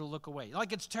happening, it's hard to look away.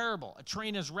 Like it's terrible. A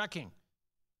train is wrecking.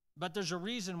 But there's a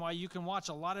reason why you can watch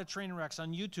a lot of train wrecks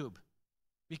on YouTube.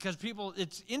 Because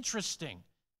it's interesting.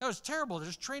 That was terrible.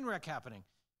 There's a train wreck happening.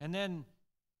 And then,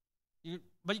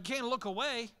 but you can't look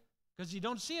away because you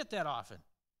don't see it that often.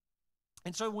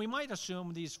 And so we might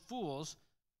assume these fools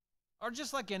are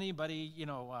just like anybody,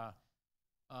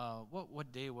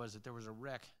 what day was it? There was a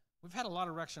wreck. We've had a lot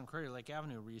of wrecks on Crater Lake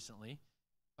Avenue recently.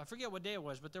 I forget what day it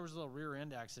was, but there was a little rear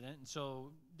end accident. And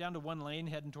so down to one lane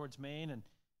heading towards Maine, and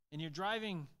you're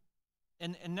driving,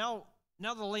 and now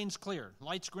the lane's clear.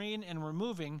 Light's green, and we're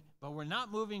moving, but we're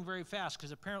not moving very fast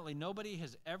because apparently nobody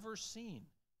has ever seen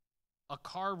a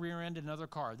car rear end another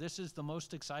car. This is the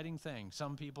most exciting thing.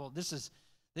 Some people,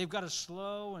 they've got to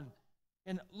slow,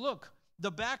 and look,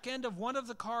 the back end of one of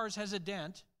the cars has a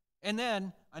dent, and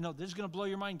then, I know this is going to blow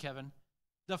your mind, Kevin,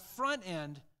 the front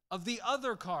end of the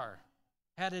other car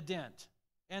had a dent,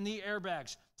 and the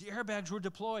airbags were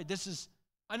deployed.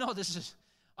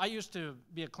 I used to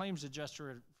be a claims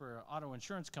adjuster for an auto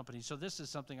insurance company, so this is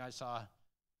something I saw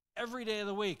every day of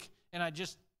the week, and I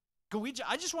just want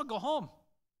to go home.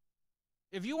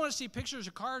 If you want to see pictures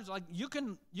of cars, like you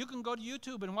can go to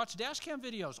YouTube and watch dash cam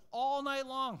videos all night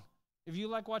long if you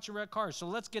like watching wrecked cars. So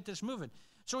let's get this moving.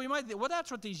 So we might, that's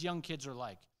what these young kids are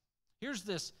like. Here's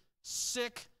this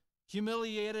sick,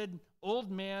 humiliated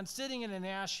old man sitting in an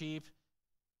ash heap.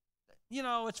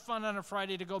 It's fun on a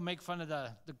Friday to go make fun of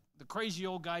the crazy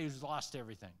old guy who's lost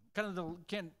everything.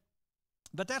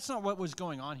 But that's not what was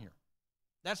going on here.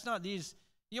 That's not these.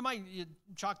 You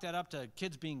chalk that up to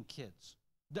kids being kids.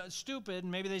 Stupid,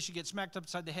 and maybe they should get smacked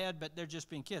upside the head, but they're just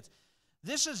being kids.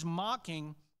 This is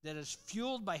mocking that is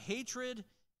fueled by hatred,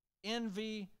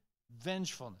 envy,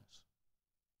 vengefulness.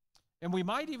 And we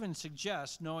might even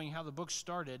suggest, knowing how the book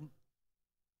started,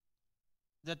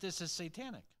 that this is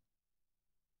satanic.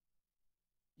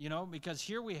 Because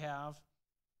here we have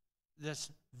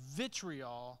this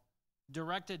vitriol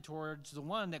directed towards the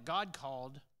one that God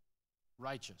called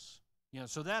righteous.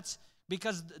 So that's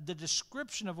because the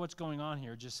description of what's going on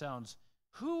here just sounds,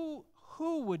 who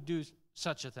would do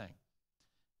such a thing?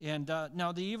 And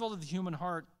now the evil of the human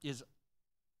heart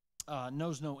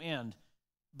knows no end,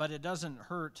 but it doesn't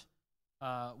hurt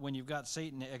when you've got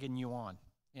Satan egging you on.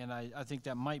 And I think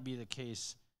that might be the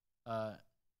case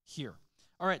here.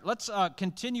 All right, let's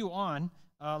continue on.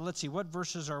 Let's see, what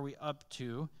verses are we up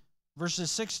to? Verses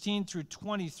 16 through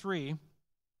 23.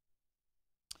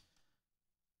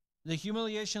 The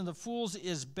humiliation of the fools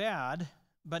is bad,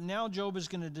 but now Job is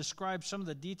going to describe some of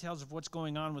the details of what's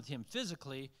going on with him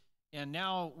physically, and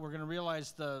now we're going to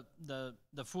realize the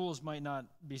fools might not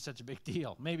be such a big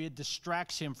deal. Maybe it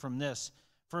distracts him from this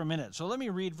for a minute. So let me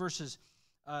read verses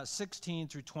 16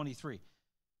 through 23.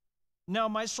 Now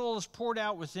my soul is poured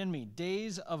out within me.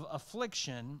 Days of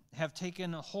affliction have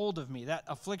taken hold of me. That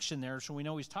affliction there, so we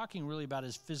know he's talking really about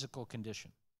his physical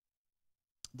condition.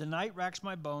 The night racks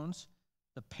my bones.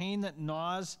 The pain that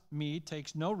gnaws me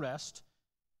takes no rest.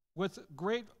 With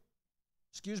great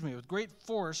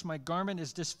force, my garment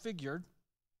is disfigured.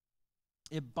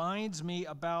 It binds me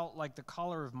about like the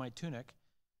collar of my tunic.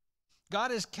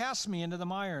 God has cast me into the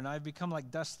mire, and I've become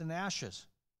like dust and ashes.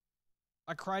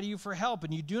 I cry to you for help,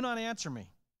 and you do not answer me.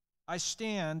 I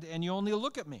stand, and you only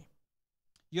look at me.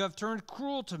 You have turned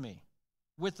cruel to me.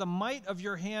 With the might of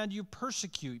your hand, you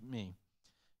persecute me.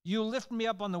 You lift me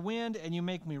up on the wind, and you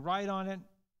make me ride on it.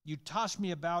 You toss me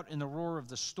about in the roar of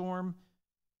the storm.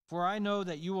 For I know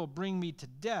that you will bring me to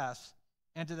death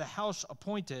and to the house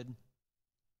appointed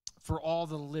for all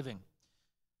the living.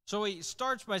 So he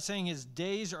starts by saying his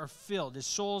days are filled. His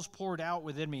soul is poured out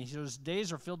within me. His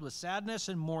days are filled with sadness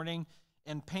and mourning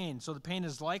and pain. So the pain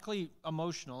is likely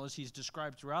emotional, as he's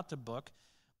described throughout the book,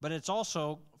 but it's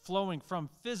also flowing from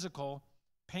physical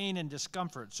pain and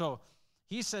discomfort. So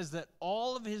he says that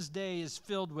all of his day is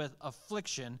filled with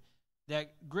affliction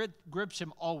that grips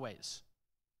him always.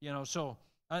 So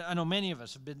I know many of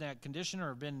us have been in that condition or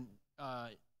have been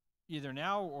either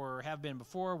now or have been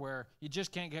before where you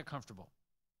just can't get comfortable.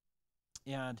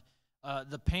 And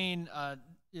the pain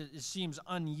it seems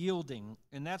unyielding,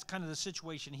 and that's kind of the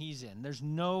situation he's in. There's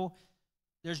no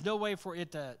way for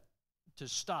it to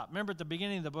stop. Remember at the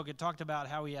beginning of the book, it talked about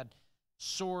how he had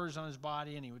sores on his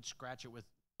body, and he would scratch it with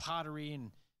pottery,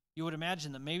 and you would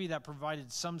imagine that maybe that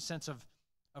provided some sense of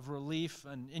relief,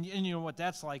 and you know what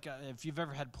that's like. If you've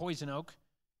ever had poison oak,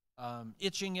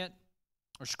 itching it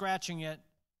or scratching it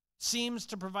seems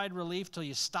to provide relief till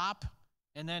you stop,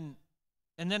 and then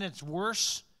it's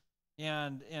worse,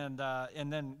 and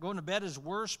then going to bed is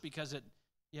worse because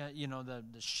the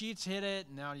sheets hit it,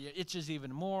 and now it itches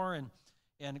even more,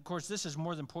 and of course this is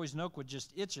more than poison oak with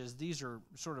just itches. These are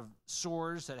sort of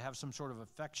sores that have some sort of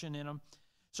affection in them.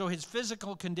 So his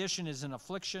physical condition is an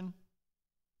affliction.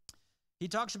 He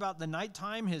talks about the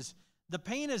nighttime, the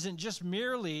pain isn't just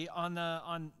merely on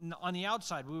the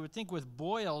outside. We would think with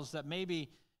boils that maybe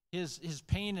his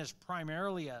pain is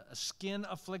primarily a skin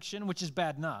affliction, which is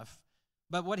bad enough.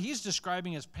 But what he's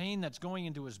describing is pain that's going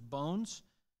into his bones,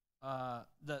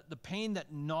 the pain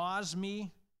that gnaws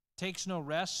me, takes no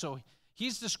rest. So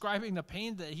he's describing the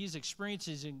pain that he's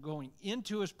experiencing going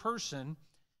into his person,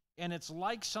 and it's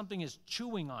like something is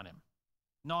chewing on him,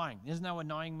 gnawing. Isn't that what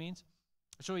gnawing means?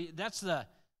 So that's the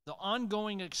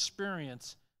ongoing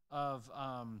experience of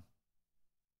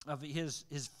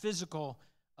his physical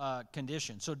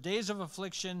condition. So days of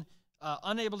affliction,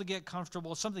 unable to get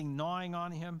comfortable, something gnawing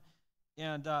on him.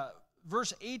 And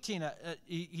verse 18,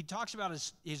 he talks about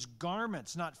his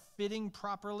garments not fitting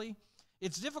properly.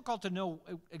 It's difficult to know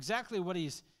exactly what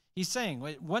he's saying.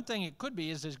 One thing it could be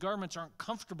is his garments aren't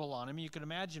comfortable on him. You can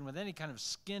imagine with any kind of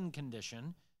skin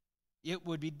condition, it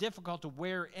would be difficult to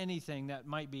wear anything that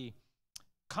might be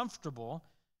comfortable.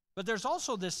 But there's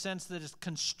also this sense that it's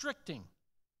constricting.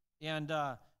 And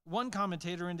one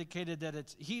commentator indicated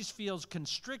that he feels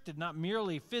constricted not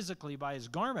merely physically by his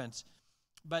garments,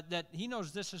 but that he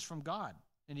knows this is from God,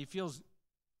 and he feels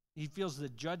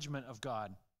the judgment of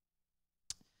God.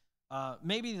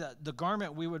 Maybe the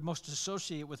garment we would most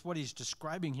associate with what he's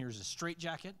describing here is a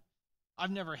straitjacket.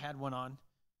 I've never had one on.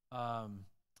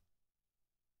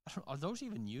 Are those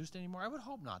even used anymore? I would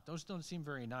hope not. Those don't seem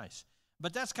very nice.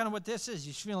 But that's kind of what this is.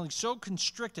 He's feeling so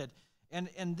constricted.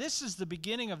 And this is the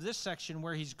beginning of this section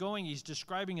where he's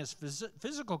describing his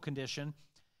physical condition,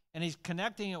 and he's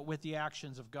connecting it with the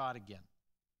actions of God again.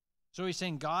 So he's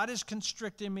saying, God is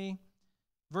constricting me.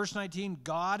 Verse 19,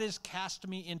 God has cast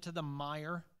me into the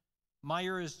mire.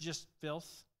 Mire is just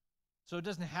filth. So it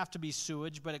doesn't have to be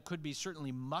sewage, but it could be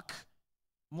certainly muck.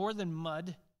 More than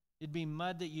mud. It'd be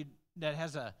mud that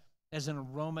has an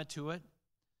aroma to it,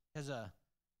 has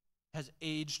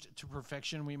aged to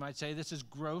perfection, we might say. This is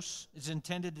gross. It's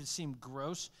intended to seem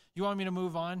gross. You want me to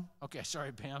move on? Okay,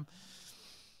 sorry, Pam.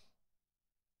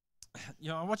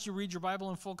 I want you to read your Bible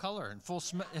in full color and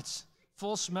it's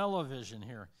full smell-o-vision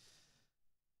here.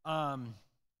 Not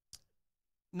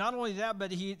only that,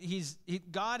 but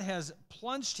God has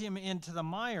plunged him into the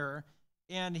mire,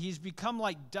 and he's become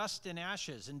like dust and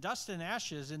ashes. And dust and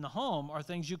ashes in the home are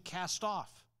things you cast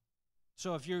off.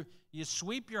 So if you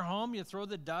sweep your home, you throw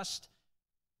the dust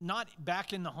not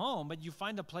back in the home, but you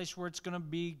find a place where it's going to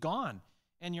be gone.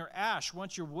 And your ash,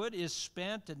 once your wood is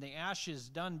spent and the ash is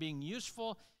done being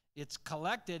useful, it's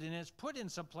collected and it's put in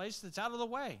some place that's out of the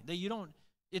way, that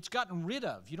it's gotten rid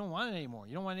of. You don't want it anymore.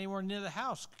 You don't want it anywhere near the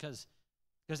house because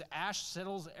ash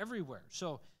settles everywhere.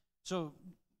 So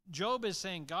Job is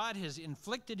saying God has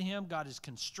inflicted him, God has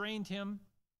constrained him,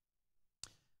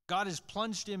 God has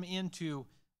plunged him into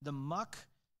the muck,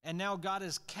 and now God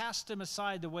has cast him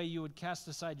aside the way you would cast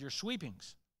aside your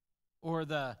sweepings or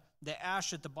the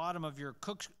ash at the bottom of your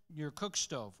cook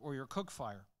stove or your cook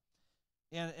fire.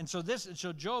 And so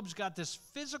Job's got this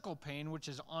physical pain, which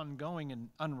is ongoing and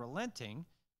unrelenting.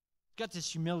 He's got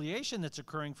this humiliation that's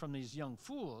occurring from these young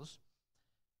fools.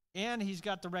 And he's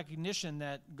got the recognition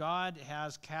that God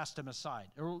has cast him aside,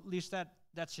 or at least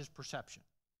that's his perception.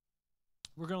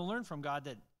 We're going to learn from God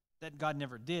that God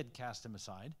never did cast him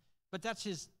aside, but that's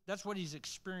what he's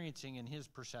experiencing in his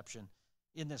perception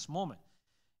in this moment.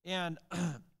 And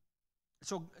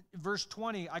so verse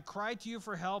 20, I cry to you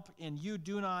for help, and you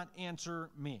do not answer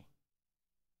me.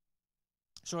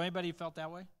 So anybody felt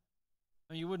that way?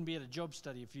 I mean, you wouldn't be at a Job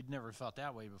study if you'd never felt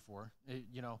that way before.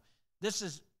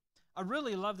 I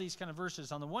really love these kind of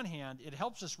verses. On the one hand, it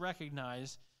helps us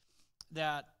recognize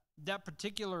that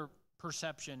particular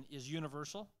perception is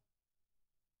universal.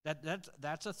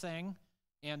 That's a thing,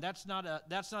 and that's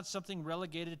not something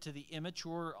relegated to the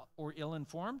immature or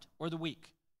ill-informed or the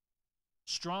weak.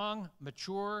 Strong,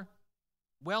 mature,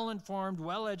 well-informed,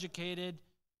 well-educated,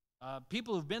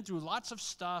 people who've been through lots of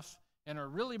stuff and are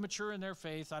really mature in their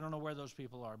faith. I don't know where those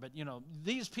people are, but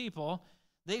these people,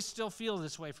 they still feel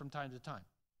this way from time to time,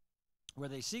 where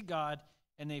they see God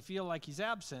and they feel like he's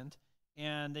absent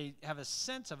and they have a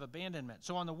sense of abandonment.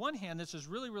 So on the one hand, this is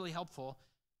really, really helpful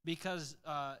because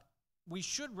we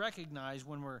should recognize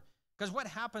because what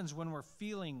happens when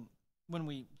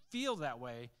we feel that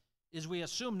way is we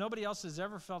assume nobody else has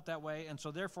ever felt that way, and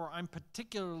so therefore I'm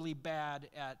particularly bad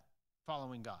at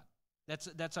following God.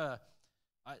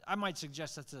 I might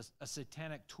suggest that's a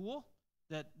satanic tool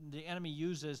that the enemy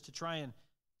uses to try and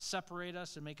separate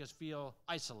us and make us feel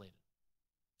isolated.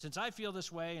 Since I feel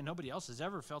this way and nobody else has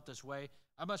ever felt this way,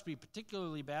 I must be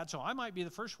particularly bad, so I might be the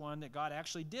first one that God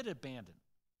actually did abandon.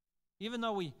 Even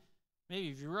though maybe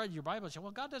if you read your Bible, you say,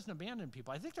 well, God doesn't abandon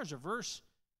people. I think there's a verse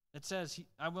that says,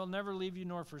 I will never leave you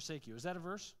nor forsake you. Is that a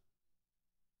verse?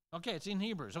 Okay, it's in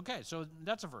Hebrews. Okay, so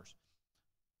that's a verse.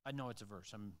 I know it's a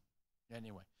verse.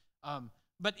 Anyway.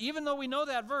 But even though we know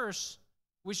that verse,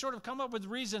 we sort of come up with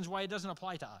reasons why it doesn't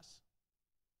apply to us.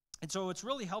 And so it's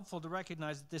really helpful to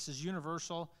recognize that this is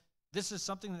universal. This is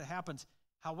something that happens.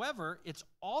 However, it's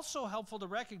also helpful to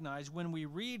recognize when we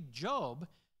read Job,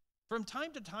 from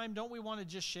time to time, don't we want to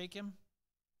just shake him?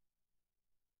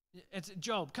 It's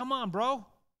Job, come on, bro.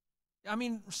 I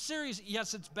mean, seriously,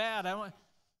 yes, it's bad.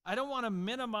 I don't want to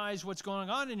minimize what's going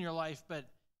on in your life, but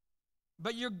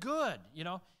you're good, you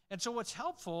know? And so what's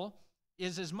helpful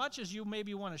is, as much as you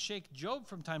maybe want to shake Job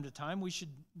from time to time, we should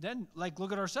then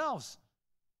look at ourselves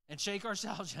and shake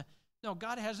ourselves. No,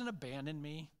 God hasn't abandoned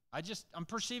me. I'm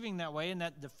perceiving that way, and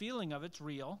that the feeling of it's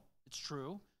real. It's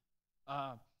true.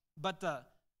 But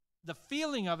the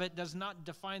feeling of it does not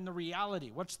define the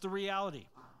reality. What's the reality?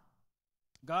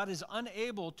 God is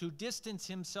unable to distance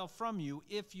himself from you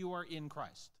if you are in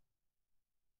Christ.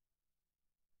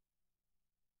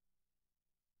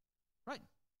 Right.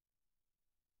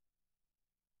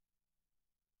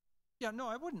 Yeah, no,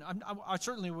 I wouldn't. I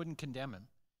certainly wouldn't condemn him.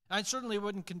 I certainly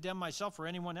wouldn't condemn myself or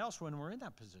anyone else when we're in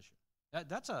that position.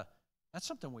 That's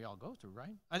something we all go through,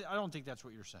 right? I don't think that's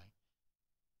what you're saying.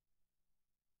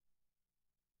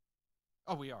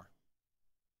 Oh, we are.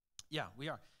 Yeah, we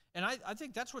are. And I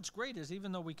think that's what's great is,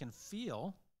 even though we can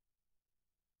feel,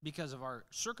 because of our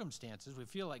circumstances, we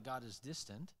feel like God is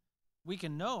distant, we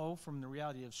can know from the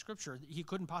reality of Scripture that he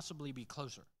couldn't possibly be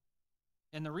closer.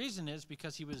 And the reason is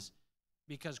because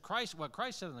Christ, what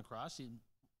Christ said on the cross,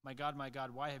 my God,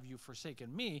 why have you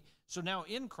forsaken me? So now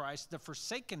in Christ, the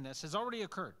forsakenness has already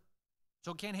occurred.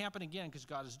 So it can't happen again because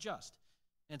God is just.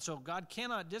 And so God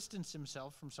cannot distance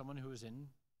himself from someone who is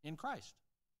in Christ.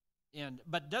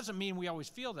 But doesn't mean we always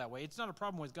feel that way. It's not a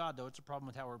problem with God, though. It's a problem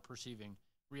with how we're perceiving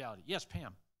reality. Yes,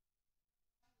 Pam.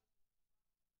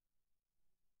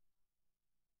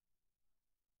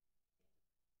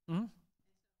 Hmm?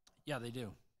 Yeah, they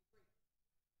do.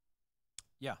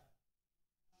 Yeah.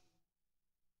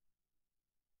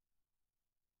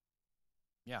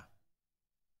 Yeah.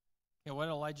 Yeah, what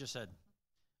Elijah said.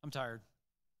 I'm tired.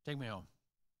 Take me home.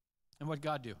 And what did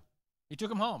God do? He took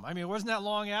him home. I mean, it wasn't that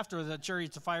long after the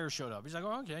chariots of fire showed up. He's like,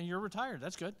 oh, okay, you're retired.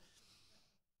 That's good.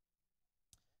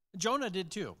 Jonah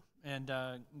did too. And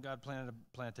God planted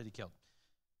a plant that he killed.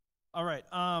 All right.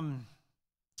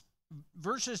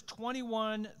 Verses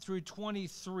 21 through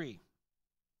 23.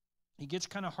 He gets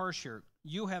kind of harsh here.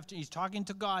 He's talking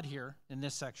to God here in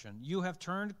this section. You have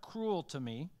turned cruel to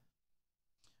me.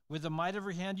 With the might of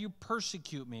your hand, you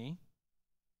persecute me.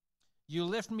 You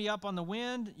lift me up on the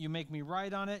wind. You make me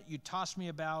ride on it. You toss me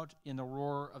about in the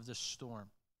roar of the storm.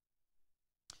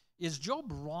 Is Job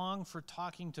wrong for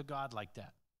talking to God like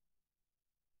that?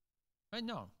 Right?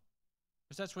 No.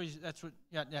 Because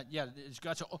it's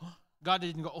God. So, God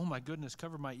didn't go, oh my goodness,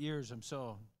 cover my ears. I'm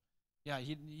so,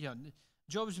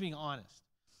 Job is being honest.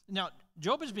 Now,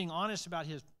 Job is being honest about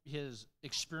his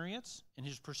experience and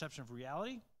his perception of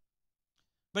reality,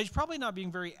 but he's probably not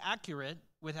being very accurate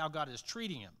with how God is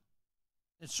treating him.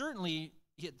 And certainly,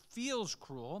 it feels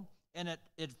cruel, and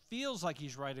it feels like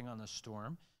he's riding on the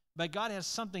storm, but God has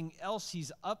something else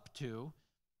he's up to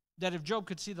that if Job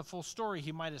could see the full story,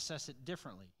 he might assess it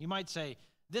differently. He might say,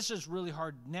 this is really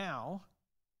hard now,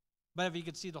 but if he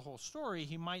could see the whole story,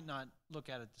 he might not look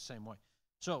at it the same way.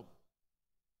 So,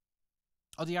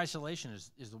 the isolation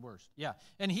is the worst. Yeah,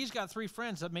 and he's got 3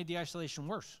 friends that made the isolation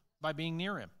worse by being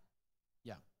near him.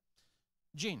 Yeah.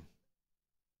 Gene.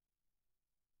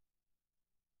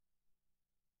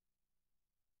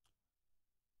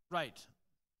 Right.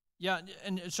 Yeah,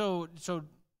 and so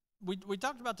we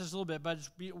talked about this a little bit, but it's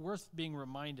worth being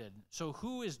reminded. So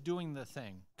who is doing the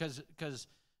thing? Because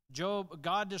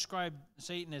God described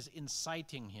Satan as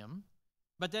inciting him,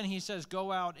 but then he says,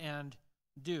 go out and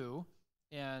do,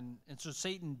 and so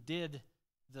Satan did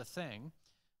the thing.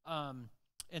 And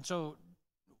so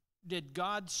did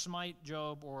God smite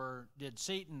Job or did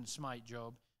Satan smite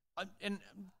Job? And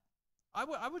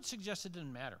I would suggest it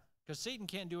didn't matter. Because Satan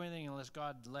can't do anything unless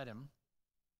God let him.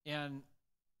 And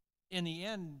in the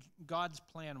end, God's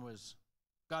plan was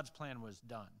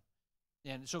done.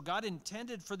 And so God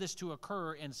intended for this to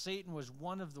occur, and Satan was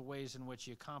one of the ways in which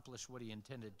he accomplished what he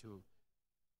intended to.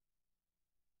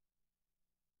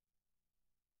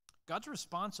 God's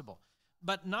responsible,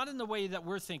 but not in the way that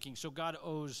we're thinking. So God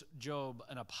owes Job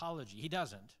an apology. He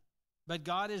doesn't. But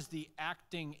God is the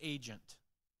acting agent.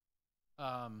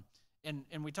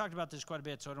 And we talked about this quite a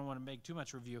bit, so I don't want to make too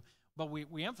much review, but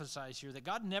we emphasize here that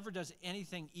God never does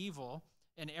anything evil,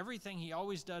 and everything he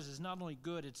always does is not only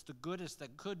good, it's the goodest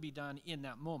that could be done in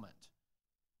that moment.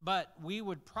 But we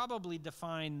would probably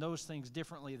define those things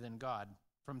differently than God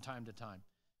from time to time.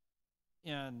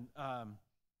 And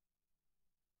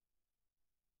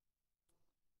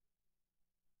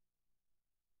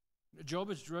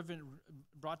Job is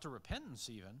brought to repentance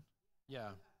even. Yeah.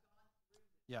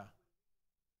 Yeah.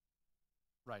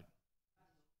 Right.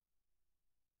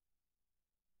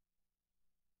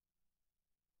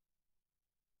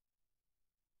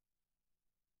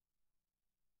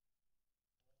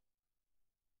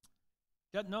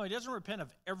 No, he doesn't repent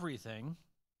of everything.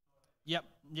 Yep.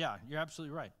 Yeah, you're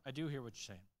absolutely right. I do hear what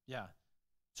you're saying. Yeah.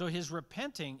 So his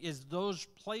repenting is those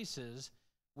places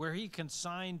where he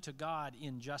consigned to God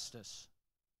injustice.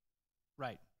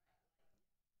 Right.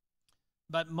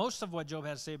 But most of what Job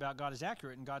has to say about God is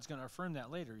accurate, and God's going to affirm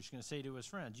that later. He's going to say to his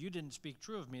friends, you didn't speak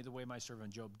true of me the way my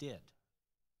servant Job did.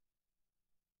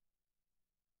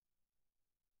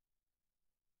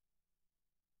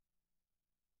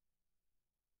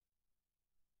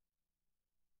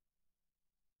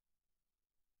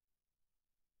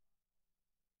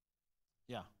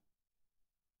 Yeah.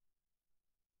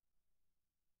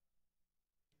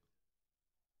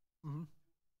 Mm-hmm.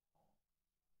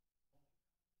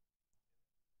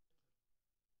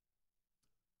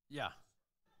 Yeah.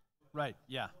 Right.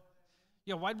 Yeah.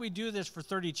 Yeah. Why did we do this for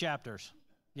 30 chapters?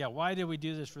 Yeah. Why did we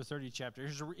do this for 30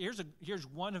 chapters? Here's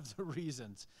one of the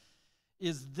reasons.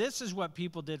 This is what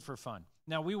people did for fun.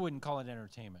 Now, we wouldn't call it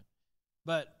entertainment,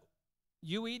 but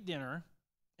you eat dinner,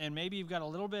 and maybe you've got a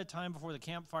little bit of time before the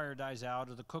campfire dies out,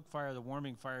 or the cook fire, the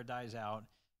warming fire dies out,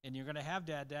 and you're going to have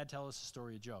Dad tell us the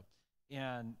story of Job.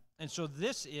 And so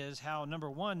this is how, number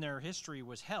one, their history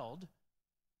was held.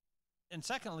 And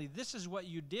secondly, this is what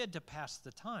you did to pass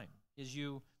the time, is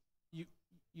you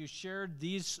shared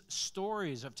these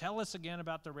stories of tell us again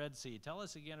about the Red Sea, tell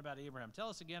us again about Abraham, tell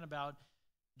us again about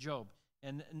Job.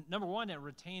 And number one, it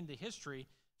retained the history.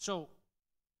 So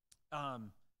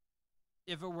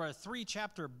if it were a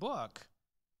 3-chapter book,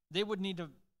 they would need to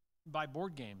buy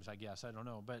board games, I guess. I don't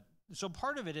know. But so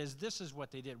part of it is this is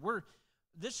what they did.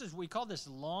 We call this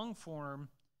long-form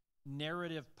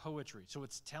narrative poetry. So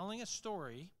it's telling a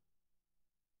story,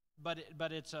 but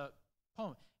it's a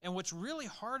poem. And what's really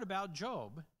hard about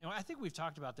Job, and I think we've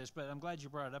talked about this, but I'm glad you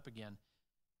brought it up again,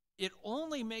 it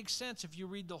only makes sense if you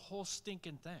read the whole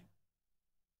stinking thing.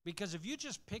 Because if you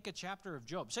just pick a chapter of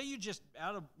Job, say you just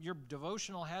out of your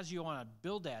devotional has you on a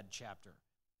Bildad chapter.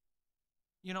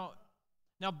 Now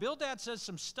Bildad says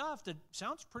some stuff that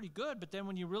sounds pretty good, but then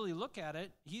when you really look at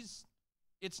it,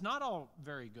 it's not all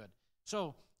very good.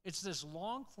 So it's this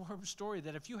long form story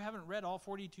that if you haven't read all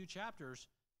 42 chapters,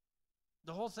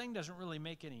 the whole thing doesn't really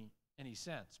make any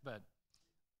sense, but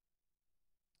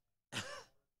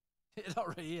it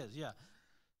already is, yeah.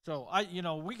 So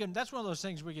that's one of those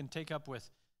things we can take up with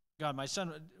God. My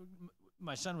son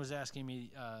was asking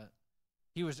me,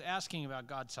 he was asking about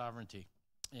God's sovereignty,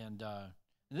 and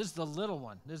this is the little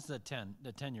one. This is the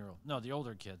 10-year-old. No, the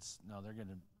older kids. No,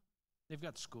 they've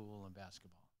got school and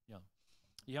basketball.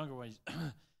 The younger ones,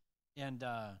 and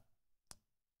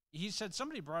he said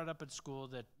somebody brought it up at school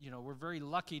that we're very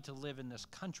lucky to live in this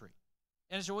country,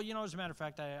 and I said, well, as a matter of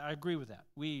fact, I agree with that.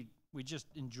 We just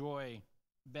enjoy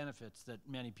benefits that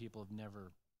many people have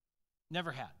never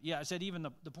had. Yeah, I said even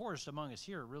the poorest among us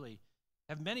here really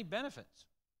have many benefits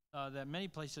that many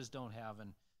places don't have,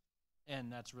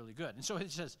 and that's really good. And so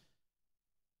it says,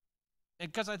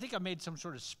 because I think I made some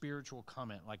sort of spiritual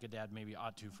comment like a dad maybe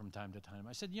ought to from time to time.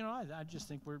 I said, I just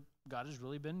think God has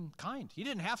really been kind. He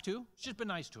didn't have to. It's just been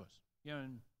nice to us.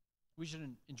 And we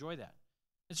should enjoy that.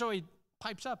 And so he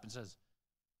pipes up and says,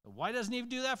 why doesn't he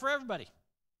do that for everybody?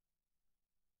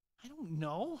 I don't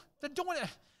know.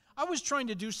 I was trying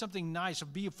to do something nice,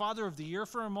 be a father of the year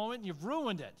for a moment, and you've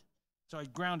ruined it. So I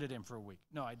grounded him for a week.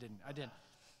 No, I didn't.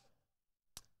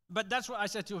 But that's what I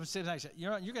said to him. I said,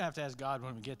 you're going to have to ask God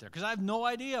when we get there, because I have no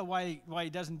idea why he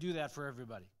doesn't do that for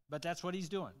everybody. But that's what he's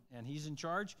doing, and he's in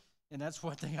charge. And that's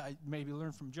one thing I maybe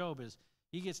learned from Job is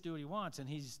he gets to do what he wants, and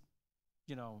he's,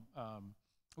 we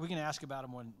can ask about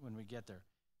him when we get there.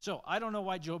 So I don't know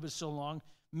why Job is so long.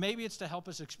 Maybe it's to help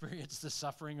us experience the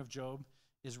suffering of Job,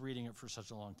 is reading it for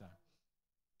such a long time.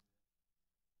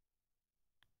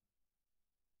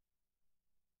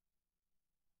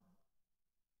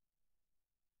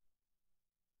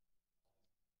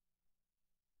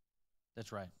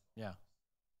 That's right. Yeah.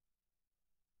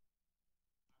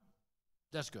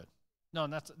 That's good. No,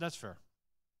 that's fair.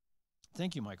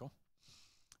 Thank you, Michael.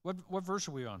 What verse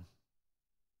are we on?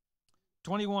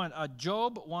 21.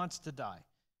 Job wants to die.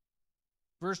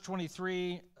 Verse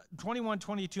 23, 21,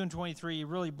 22, and 23, he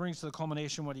really brings to the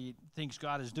culmination what he thinks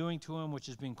God is doing to him, which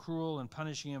is being cruel and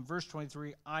punishing him. Verse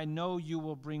 23, I know you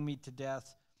will bring me to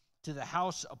death, to the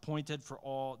house appointed for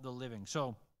all the living.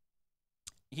 So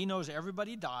he knows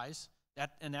everybody dies,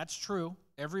 and that's true.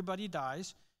 Everybody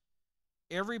dies.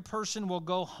 Every person will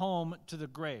go home to the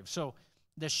grave. So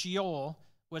the Sheol,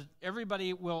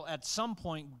 everybody will at some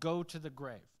point go to the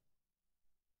grave.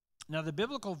 Now the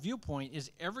biblical viewpoint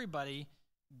is everybody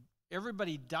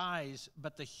dies,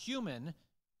 but the human,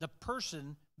 the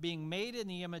person being made in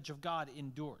the image of God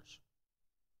endures.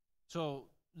 So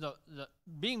the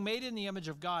being made in the image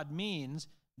of God means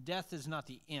death is not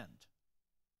the end.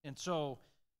 And so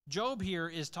Job here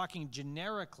is talking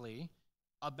generically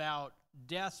about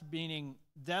death, meaning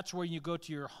that's where you go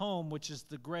to your home, which is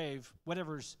the grave,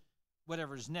 whatever's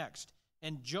next.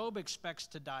 And Job expects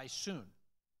to die soon.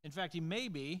 In fact, he may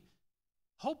be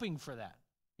hoping for that.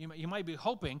 You might be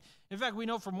hoping. In fact, we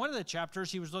know from one of the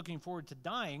chapters he was looking forward to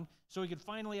dying so he could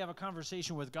finally have a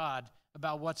conversation with God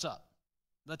about what's up.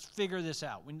 Let's figure this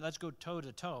out. Let's go toe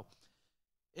to toe.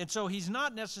 And so he's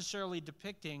not necessarily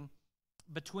depicting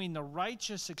between the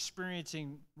righteous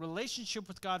experiencing relationship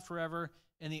with God forever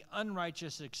and the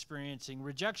unrighteous experiencing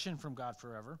rejection from God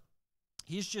forever.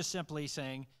 He's just simply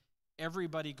saying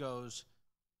everybody goes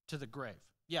to the grave.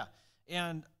 Yeah.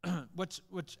 And what's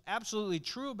absolutely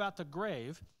true about the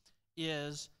grave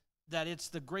is that it's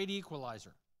the great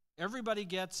equalizer. Everybody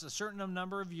gets a certain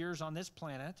number of years on this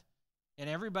planet, and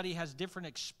everybody has different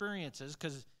experiences,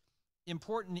 because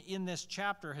important in this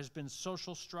chapter has been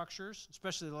social structures,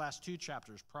 especially the last two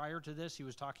chapters. Prior to this, he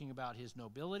was talking about his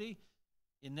nobility.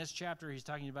 In this chapter, he's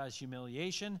talking about his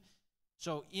humiliation.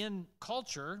 So in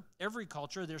culture, every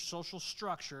culture, there's social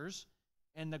structures,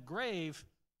 and the grave,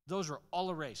 those are all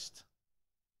erased.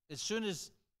 As soon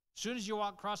as you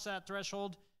walk across that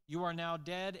threshold, you are now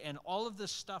dead, and all of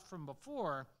this stuff from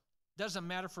before doesn't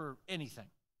matter for anything.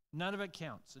 None of it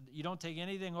counts. You don't take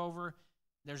anything over.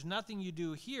 There's nothing you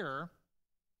do here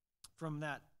from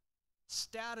that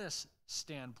status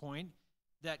standpoint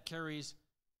that carries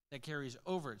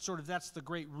over it. Sort of that's the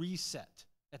great reset.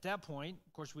 At that point,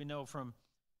 of course, we know from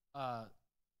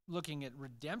looking at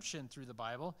redemption through the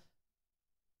Bible,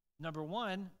 number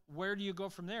one, where do you go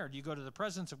from there? Do you go to the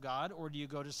presence of God, or do you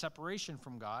go to separation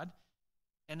from God?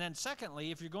 And then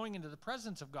secondly, if you're going into the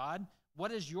presence of God,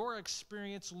 what does your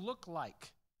experience look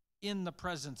like in the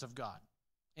presence of God?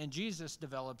 And Jesus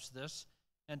develops this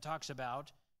and talks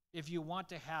about if you want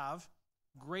to have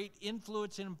great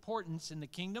influence and importance in the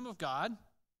kingdom of God,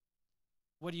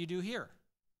 what do you do here?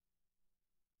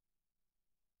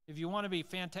 If you want to be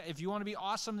if you want to be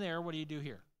awesome there, what do you do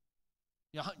here?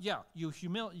 Yeah,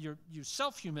 you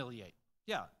self-humiliate.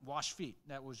 Yeah, wash feet.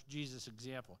 That was Jesus'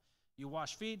 example. You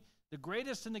wash feet. The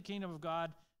greatest in the kingdom of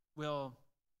God will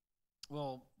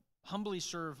humbly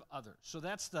serve others. So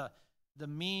that's the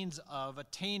means of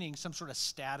attaining some sort of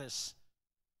status.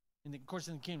 Of course,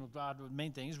 in the kingdom of God, the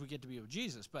main thing is we get to be with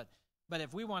Jesus. But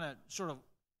if we want to sort of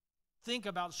think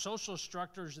about social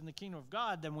structures in the kingdom of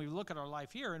God, then we look at our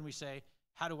life here and we say,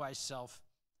 how do I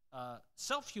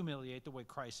self-humiliate the way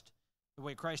Christ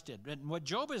did? And what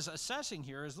Job is assessing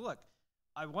here is, look,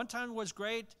 I one time was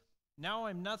great, now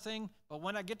I'm nothing, but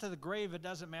when I get to the grave, it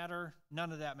doesn't matter.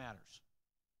 None of that matters.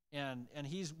 And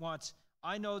he wants,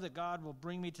 I know that God will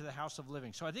bring me to the house of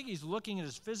living. So I think he's looking at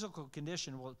his physical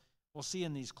condition. We'll see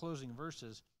in these closing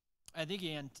verses. I think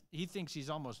he thinks he's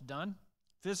almost done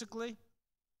physically,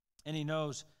 and he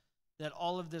knows that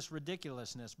all of this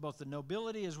ridiculousness, both the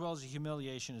nobility as well as the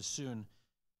humiliation, is soon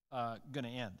going to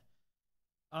end.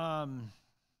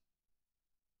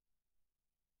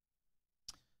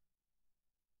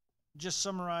 Just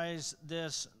summarize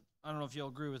this. I don't know if you'll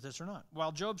agree with this or not.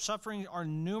 While Job's sufferings are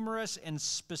numerous and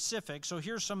specific, so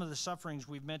here's some of the sufferings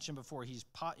we've mentioned before. He's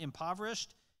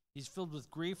impoverished. He's filled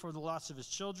with grief for the loss of his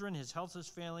children. His health is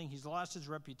failing. He's lost his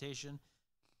reputation.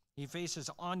 He faces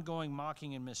ongoing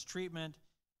mocking and mistreatment.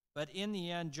 But in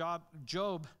the end, Job,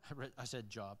 I said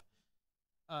Job.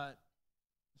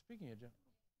 Speaking of Job,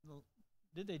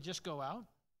 did they just go out?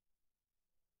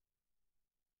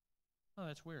 Oh,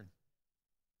 that's weird.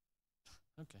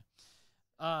 Okay.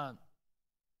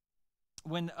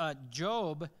 When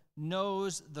Job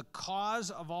knows the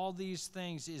cause of all these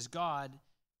things is God,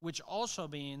 which also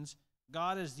means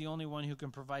God is the only one who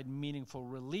can provide meaningful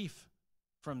relief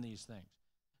from these things.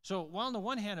 So while on the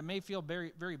one hand it may feel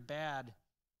very, very bad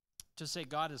to say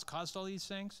God has caused all these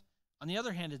things, on the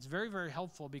other hand it's very, very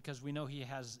helpful because we know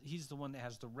he's the one that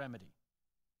has the remedy.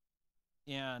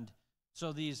 And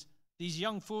so these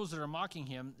young fools that are mocking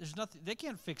him, there's nothing, they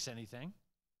can't fix anything.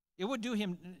 It would do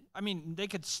him, I mean, they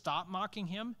could stop mocking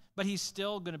him, but he's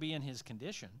still going to be in his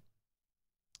condition.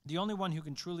 The only one who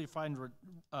can truly find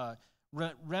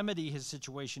remedy his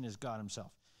situation is God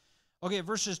himself. Okay,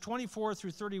 verses 24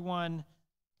 through 31,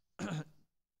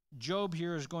 Job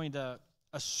here is going to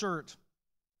assert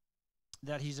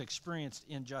that he's experienced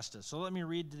injustice. So let me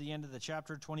read to the end of the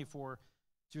chapter, 24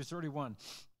 through 31.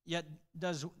 Yet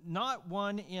does not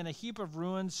one in a heap of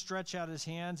ruins stretch out his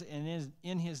hands and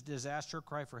in his disaster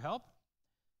cry for help?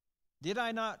 Did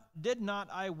not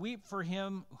I weep for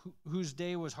him whose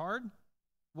day was hard?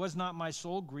 Was not my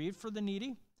soul grieved for the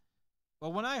needy?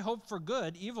 But when I hoped for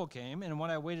good, evil came, and when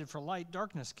I waited for light,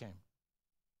 darkness came.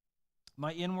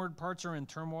 My inward parts are in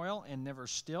turmoil and never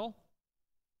still.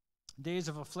 Days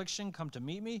of affliction come to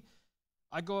meet me.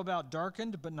 I go about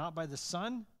darkened, but not by the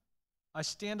sun. I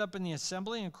stand up in the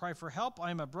assembly and cry for help.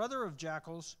 I am a brother of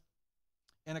jackals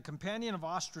and a companion of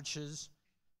ostriches.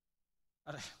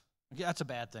 That's a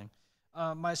bad thing.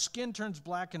 My skin turns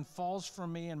black and falls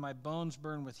from me, and my bones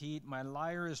burn with heat. My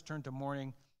lyre is turned to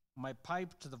mourning, my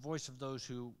pipe to the voice of those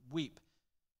who weep.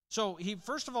 So he,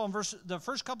 first of all, in the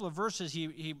first couple of verses,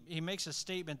 he makes a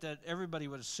statement that everybody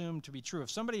would assume to be true.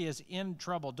 If somebody is in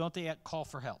trouble, don't they call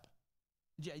for help?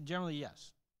 Generally,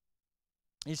 yes.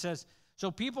 He says, so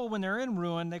people, when they're in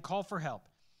ruin, they call for help.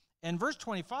 And verse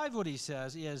 25, what he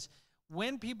says is,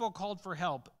 when people called for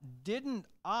help, didn't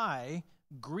I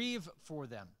grieve for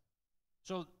them?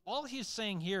 So all he's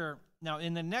saying here, now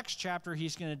in the next chapter,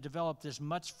 he's going to develop this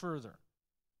much further.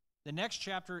 The next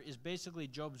chapter is basically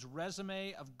Job's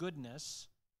resume of goodness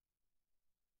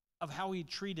of how he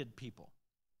treated people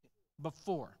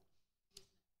before.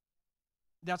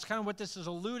 That's kind of what this is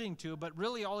alluding to, but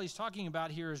really all he's talking about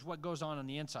here is what goes on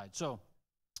the inside. So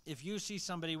if you see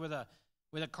somebody with a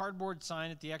cardboard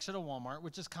sign at the exit of Walmart,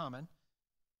 which is common,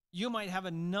 you might have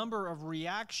a number of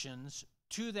reactions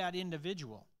to that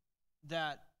individual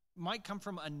that might come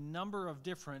from a number of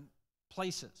different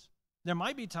places. There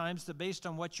might be times that based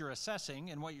on what you're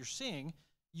assessing and what you're seeing,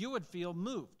 you would feel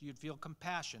moved. You'd feel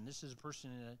compassion. This is a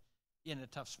person in a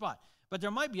tough spot. But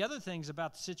there might be other things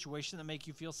about the situation that make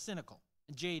you feel cynical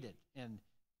and jaded. And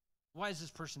why is this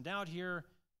person out here?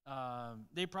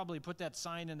 They probably put that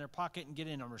sign in their pocket and get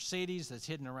in a Mercedes that's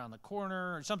hidden around the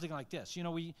corner or something like this. You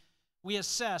know, we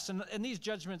assess, and these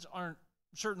judgments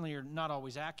certainly are not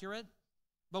always accurate.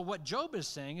 But what Job is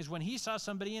saying is when he saw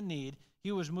somebody in need,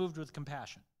 he was moved with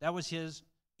compassion. That was his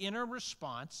inner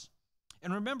response.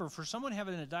 And remember, for someone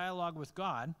having a dialogue with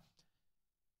God,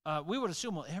 we would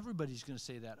assume, well, everybody's going to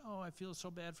say that. Oh, I feel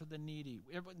so bad for the needy.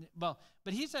 But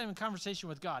he's having a conversation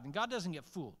with God, and God doesn't get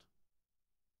fooled.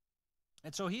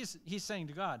 And so he's saying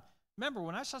to God, remember,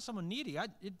 when I saw someone needy,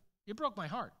 it broke my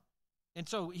heart. And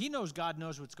so he knows God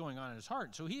knows what's going on in his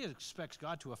heart. So he expects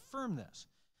God to affirm this.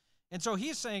 And so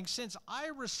he's saying, since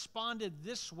I responded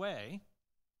this way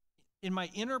in my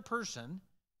inner person,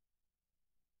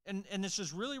 and this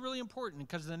is really, really important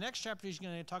because the next chapter he's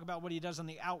going to talk about what he does on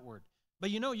the outward. But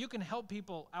you know, you can help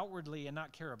people outwardly and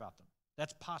not care about them.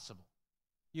 That's possible.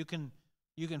 You can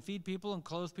feed people and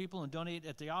clothe people and donate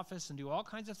at the office and do all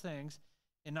kinds of things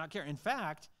and not care. In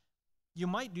fact, you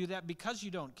might do that because you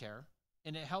don't care,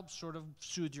 and it helps sort of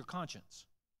soothe your conscience,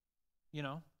 you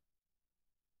know?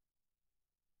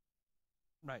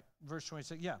 Right, verse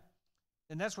 26, yeah.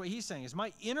 And that's what he's saying, is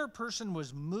my inner person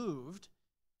was moved,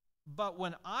 but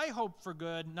when I hoped for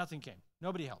good, nothing came.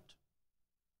 Nobody helped.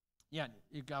 Yeah,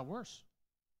 it got worse.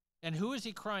 And who is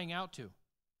he crying out to?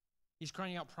 He's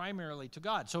crying out primarily to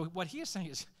God. So what he is saying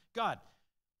is, God,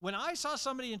 when I saw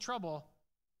somebody in trouble,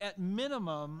 at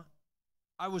minimum,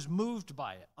 I was moved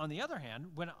by it. On the other hand,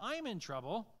 when I'm in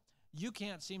trouble, you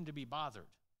can't seem to be bothered.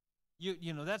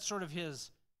 You know, that's sort of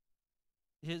his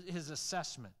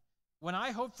assessment. When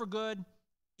I hoped for good,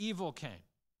 evil came.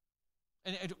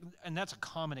 And that's a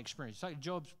common experience. It's like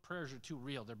Job's prayers are too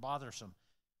real. They're bothersome.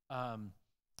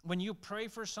 When you pray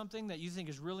for something that you think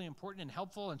is really important and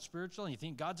helpful and spiritual, and you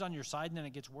think God's on your side, and then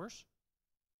it gets worse,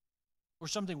 or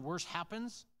something worse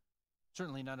happens,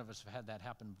 certainly none of us have had that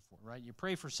happen before, right? You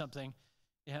pray for something,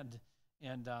 and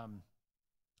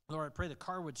Lord, I pray the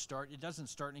car would start. It doesn't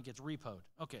start, and it gets repoed.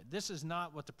 Okay, this is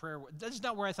not what the prayer. This is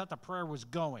not where I thought the prayer was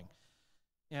going,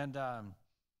 and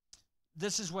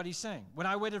this is what he's saying. When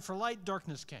I waited for light,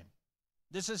 darkness came.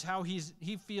 This is how he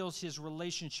feels his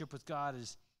relationship with God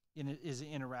is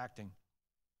interacting.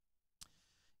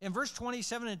 In verse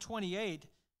 27 and 28,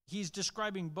 he's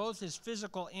describing both his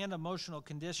physical and emotional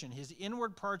condition. His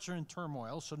inward parts are in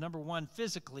turmoil. So number one,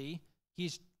 physically,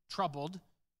 he's troubled.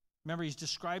 Remember, he's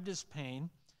described his pain.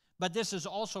 But this is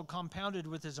also compounded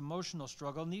with his emotional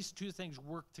struggle, and these two things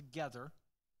work together.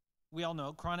 we all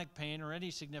know chronic pain or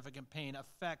any significant pain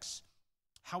affects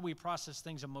how we process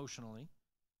things emotionally.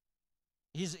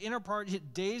 His inner part, his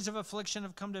days of affliction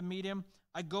have come to meet him.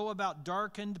 I go about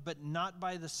darkened, but not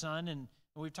by the sun. And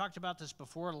we've talked about this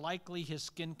before. Likely his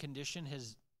skin condition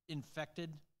has infected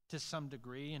to some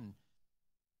degree.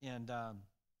 And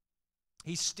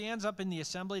he stands up in the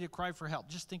assembly to cry for help.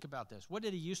 Just think about this. What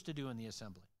did he used to do in the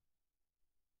assembly?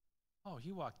 Oh,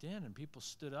 he walked in and people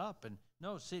stood up and,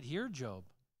 no, sit here, Job.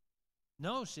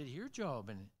 No, sit here, Job.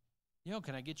 And,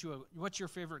 can I get you what's your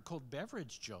favorite cold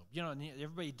beverage, Job? And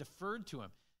everybody deferred to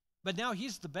him. But now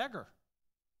he's the beggar.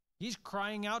 He's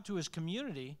crying out to his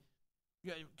community,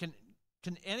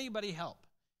 can anybody help?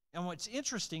 And what's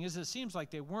interesting is it seems like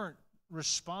they weren't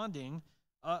responding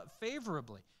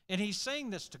favorably. And he's saying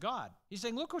this to God. He's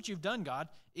saying, look what you've done, God.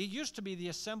 It used to be the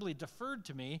assembly deferred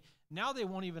to me. Now they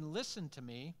won't even listen to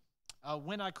me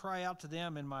when I cry out to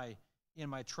them in my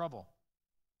trouble.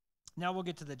 Now we'll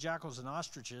get to the jackals and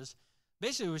ostriches.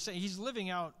 Basically, we're saying he's living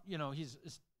out, he's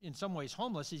in some ways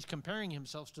homeless. He's comparing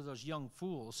himself to those young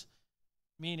fools,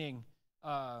 meaning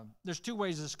there's two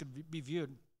ways this could be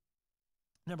viewed.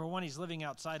 Number one, he's living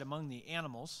outside among the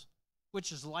animals,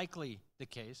 which is likely the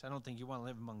case. I don't think you want to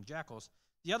live among jackals.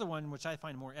 The other one, which I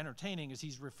find more entertaining, is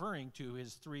he's referring to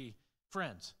his three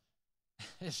friends.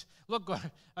 Look,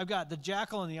 I've got the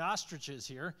jackal and the ostriches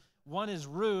here. One is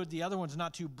rude, the other one's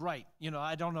not too bright.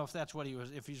 I don't know if that's what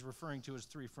if he's referring to his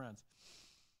three friends.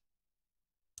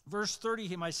 Verse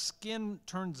 30, my skin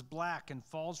turns black and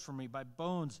falls from me, my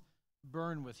bones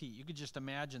burn with heat. You could just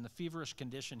imagine the feverish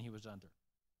condition he was under.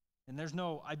 And there's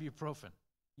no ibuprofen,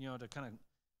 to kind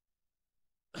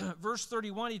of. Verse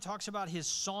 31, he talks about his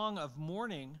song of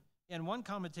mourning, and one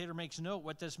commentator makes note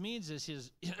what this means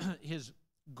is his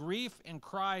grief and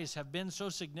cries have been so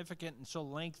significant and so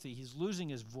lengthy, he's losing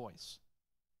his voice.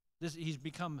 He's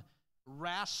become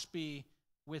raspy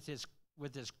with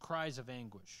his cries of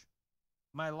anguish.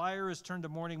 My lyre is turned to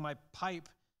mourning, my pipe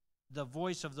the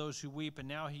voice of those who weep, and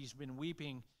now he's been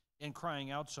weeping and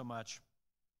crying out so much,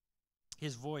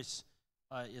 his voice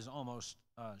is almost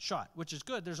shot, which is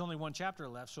good. There's only one chapter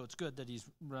left, so it's good that he's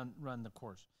run the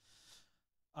course.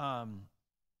 All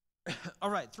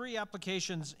right, three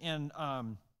applications, and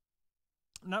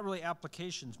not really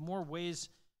applications, more ways,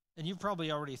 and you've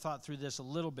probably already thought through this a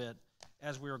little bit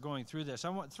as we were going through this. I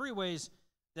want three ways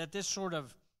that this sort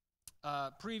of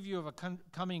preview of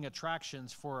coming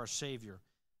attractions for our Savior.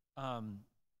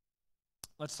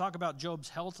 Let's talk about Job's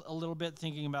health a little bit,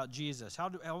 thinking about Jesus.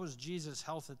 How was Jesus'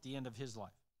 health at the end of his life?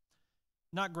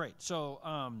 Not great. So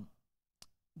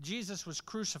Jesus was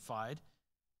crucified.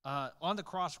 On the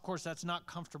cross, of course, that's not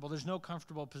comfortable. There's no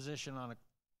comfortable position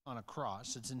on a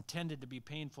cross. It's intended to be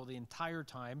painful the entire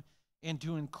time and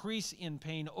to increase in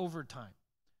pain over time.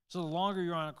 So the longer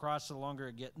you're on a cross,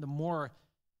 the more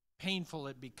painful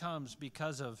it becomes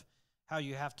because of how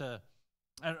you have to.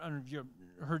 I don't know if you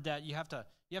heard that. You have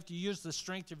to use the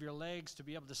strength of your legs to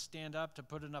be able to stand up, to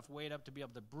put enough weight up to be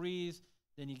able to breathe.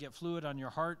 Then you get fluid on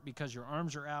your heart because your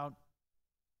arms are out.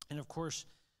 And of course,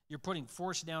 you're putting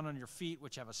force down on your feet,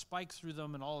 which have a spike through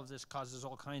them, and all of this causes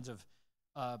all kinds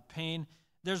of pain.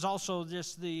 There's also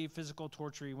just the physical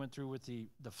torture he went through with the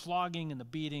flogging and the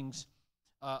beatings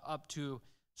up to.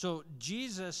 So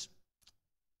Jesus,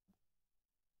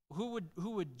 who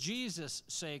would Jesus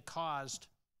say caused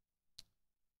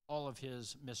all of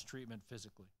his mistreatment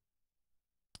physically?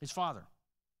 His Father.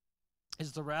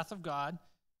 Is the wrath of God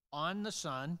on the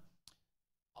Son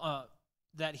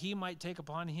that he might take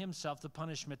upon himself the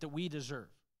punishment that we deserve.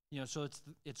 So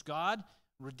it's God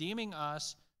redeeming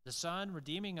us, the Son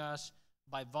redeeming us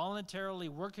by voluntarily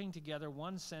working together,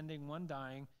 one sending, one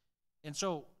dying. And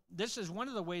so this is one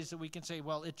of the ways that we can say,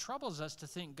 well, it troubles us to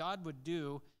think God would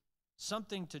do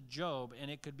something to Job and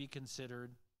it could be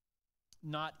considered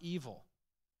not evil.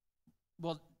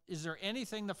 Well, is there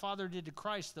anything the Father did to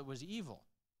Christ that was evil?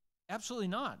 Absolutely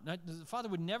not. The Father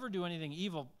would never do anything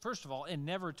evil, first of all, and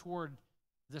never toward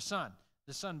the Son.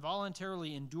 The Son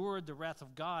voluntarily endured the wrath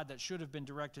of God that should have been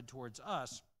directed towards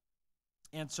us.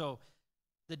 And so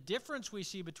the difference we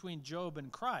see between Job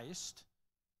and Christ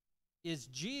is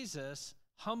Jesus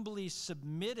humbly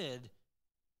submitted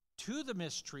to the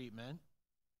mistreatment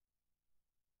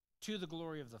to the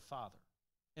glory of the Father.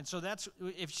 And so that's,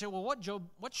 if you say, well,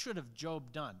 what should have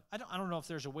Job done? I don't know if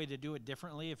there's a way to do it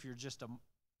differently. If you're just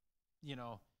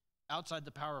outside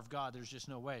the power of God, there's just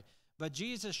no way. But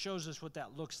Jesus shows us what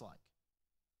that looks like.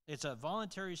 It's a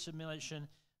voluntary submission.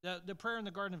 The prayer in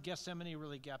the Garden of Gethsemane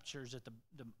really captures it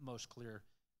the most clear.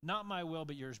 Not my will,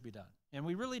 but yours be done. And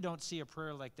we really don't see a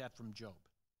prayer like that from Job.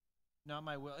 Not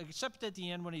my will, except at the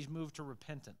end when he's moved to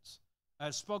repentance. I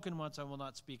have spoken once, I will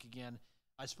not speak again.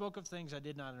 I spoke of things I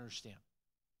did not understand.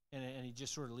 And he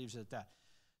just sort of leaves it at that.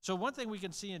 So one thing we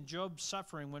can see in Job's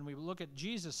suffering, when we look at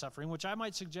Jesus' suffering, which I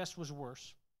might suggest was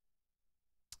worse,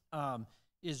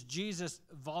 is Jesus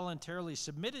voluntarily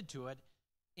submitted to it.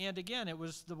 And again, it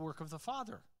was the work of the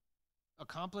Father,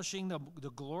 accomplishing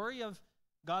the glory of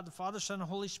God, the Father, Son, and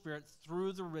Holy Spirit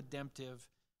through the redemptive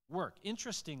work.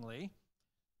 Interestingly,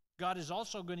 God is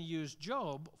also going to use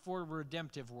Job for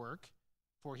redemptive work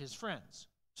for his friends.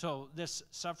 So this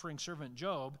suffering servant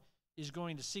Job is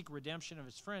going to seek redemption of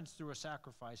his friends through a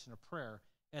sacrifice and a prayer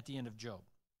at the end of Job.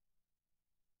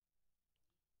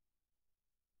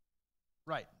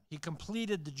 Right. He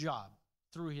completed the job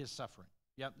through his suffering.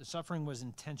 Yep, the suffering was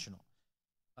intentional.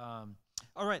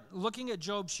 All right, looking at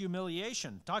Job's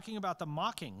humiliation, talking about the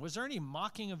mocking. Was there any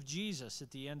mocking of Jesus at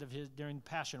the end of during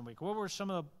Passion Week? What were some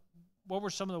of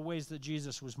the ways that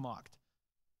Jesus was mocked?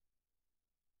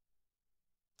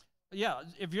 Yeah,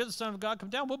 if you're the Son of God, come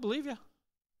down. We'll believe you.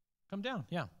 Come down.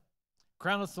 Yeah.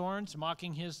 Crown of thorns,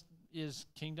 mocking his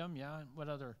kingdom. Yeah. What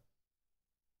other?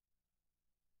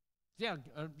 Yeah.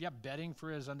 Bedding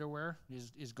for his underwear,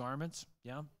 his garments.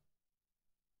 Yeah.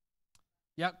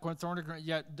 Yeah. Thorn.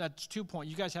 Yeah. That's 2 points.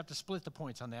 You guys have to split the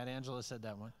points on that. Angela said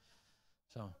that one.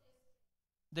 So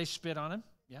they spit on him.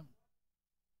 Yeah.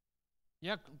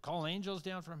 Yeah. Call angels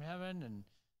down from heaven,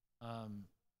 and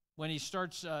when he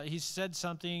starts, he said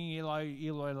something, Eloi,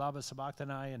 Eloi, lama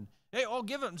sabachthani, and hey, I'll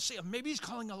give him. See, maybe he's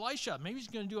calling Elisha. Maybe he's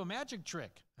going to do a magic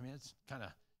trick. I mean, it's kind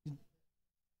of,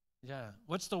 yeah.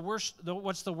 What's the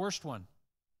worst one?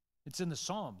 It's in the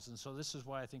Psalms, and so this is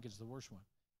why I think it's the worst one.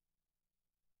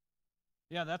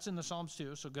 Yeah, that's in the Psalms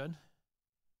too, so good.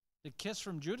 The kiss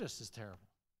from Judas is terrible.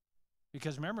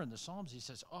 Because remember, in the Psalms, he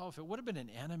says, oh, if it would have been an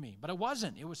enemy. But it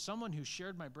wasn't. It was someone who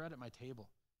shared my bread at my table.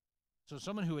 So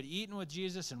someone who had eaten with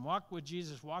Jesus and walked with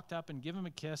Jesus walked up and gave him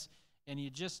a kiss, and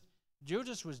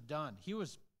Judas was done.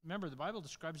 Remember, the Bible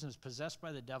describes him as possessed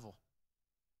by the devil.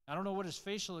 I don't know what his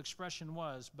facial expression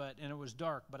was, and it was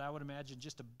dark, but I would imagine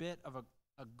just a bit of a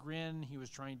grin he was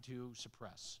trying to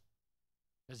suppress.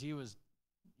 Because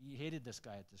he hated this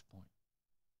guy at this point.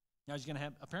 Now he's going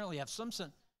to apparently have some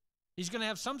sense. He's going to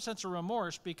have some sense of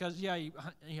remorse because, yeah,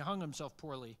 he hung himself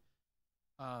poorly.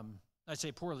 I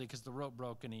say poorly because the rope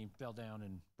broke and he fell down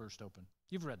and burst open.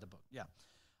 You've read the book, yeah.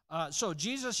 So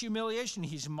Jesus' humiliation,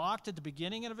 he's mocked at the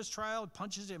beginning of his trial,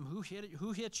 punches him, who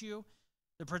hit you?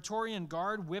 The Praetorian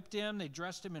Guard whipped him. They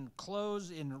dressed him in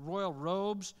clothes, in royal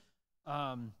robes.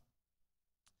 How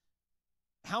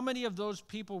many of those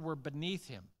people were beneath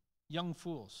him? Young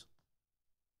fools.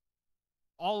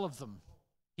 All of them.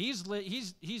 He's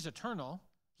eternal.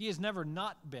 He has never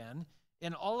not been.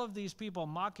 And all of these people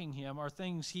mocking him are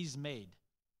things he's made.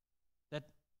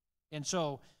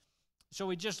 So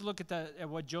we just look at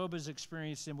what Job has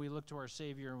experienced, and we look to our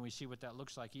Savior, and we see what that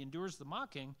looks like. He endures the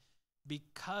mocking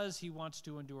because he wants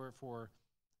to endure for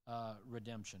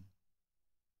redemption.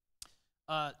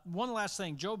 One last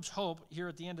thing. Job's hope here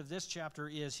at the end of this chapter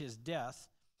is his death.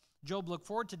 Job looked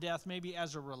forward to death maybe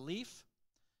as a relief.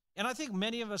 And I think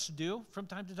many of us do from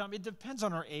time to time. It depends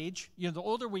on our age. The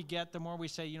older we get, the more we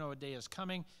say, a day is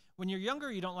coming. When you're younger,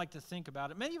 you don't like to think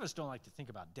about it. Many of us don't like to think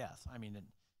about death. I mean,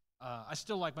 I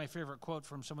still like my favorite quote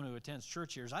from someone who attends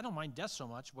church here is, I don't mind death so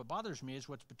much. What bothers me is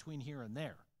what's between here and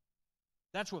there.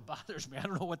 That's what bothers me. I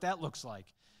don't know what that looks like.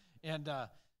 And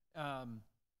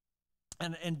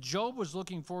Job was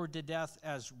looking forward to death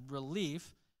as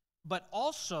relief, but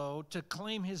also to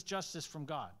claim his justice from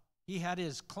God. He had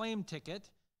his claim ticket.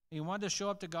 He wanted to show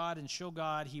up to God and show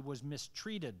God he was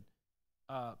mistreated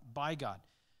by God.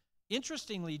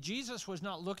 Interestingly, Jesus was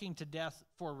not looking to death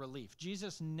for relief.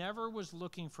 Jesus never was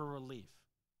looking for relief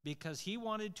because he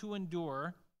wanted to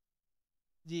endure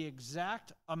the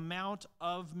exact amount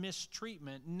of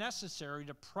mistreatment necessary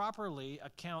to properly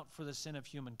account for the sin of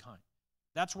humankind.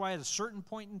 That's why at a certain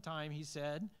point in time he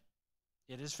said,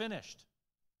 it is finished.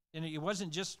 And he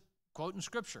wasn't just quoting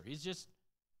scripture. He's just,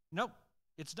 nope,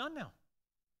 it's done now.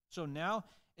 So now,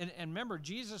 and remember,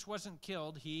 Jesus wasn't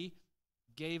killed. He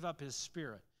gave up his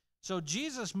spirit. So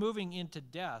Jesus moving into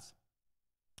death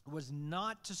was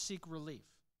not to seek relief.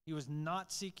 He was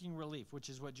not seeking relief, which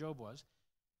is what Job was.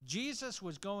 Jesus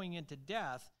was going into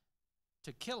death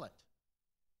to kill it.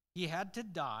 He had to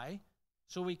die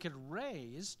so he could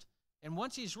raise, and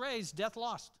once he's raised, death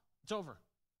lost. It's over.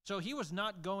 So he was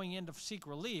not going in to seek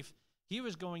relief. He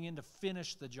was going in to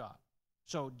finish the job.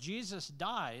 So Jesus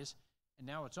dies, and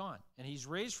now it's on. And he's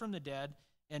raised from the dead,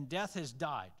 and death has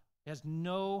died. It has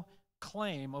no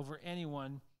claim over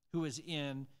anyone who is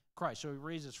in Christ. So he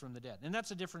raises from the dead. And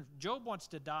that's a difference. Job wants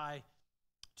to die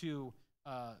to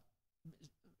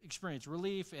experience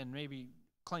relief and maybe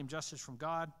claim justice from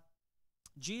God.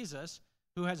 Jesus,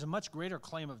 who has a much greater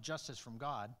claim of justice from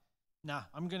God,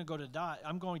 I'm going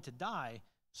to die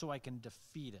so I can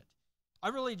defeat it. I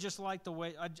really just like the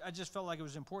way, I just felt like it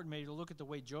was important maybe to look at the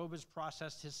way Job has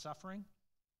processed his suffering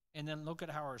and then look at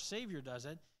how our Savior does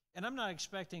it. And I'm not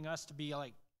expecting us to be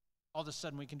like, all of a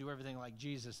sudden we can do everything like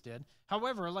Jesus did.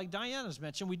 However, like Diana's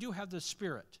mentioned, we do have the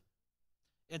Spirit.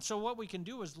 And so what we can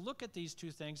do is look at these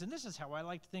two things, and this is how I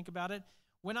like to think about it.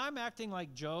 When I'm acting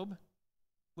like Job,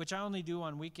 which I only do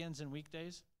on weekends and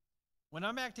weekdays, when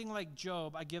I'm acting like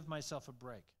Job, I give myself a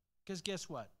break. Because guess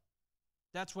what?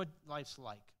 That's what life's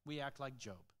like. We act like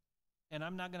Job. And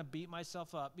I'm not going to beat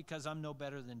myself up because I'm no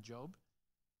better than Job.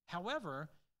 However,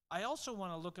 I also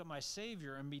want to look at my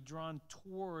Savior and be drawn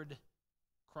toward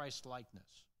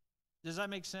Christ-likeness. Does that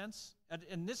make sense?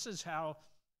 And this is how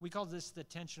we call this the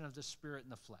tension of the Spirit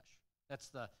and the flesh. That's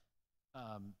the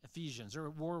Ephesians, or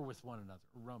war with one another,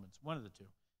 or Romans, one of the two.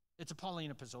 It's a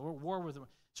Pauline epistle, or war with.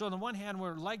 So on the one hand,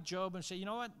 we're like Job and say, you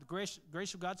know what, the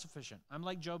grace of God's sufficient. I'm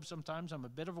like Job sometimes. I'm a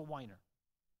bit of a whiner.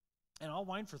 And I'll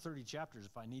whine for 30 chapters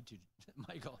if I need to,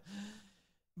 Michael.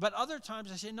 But other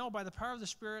times I say, no, by the power of the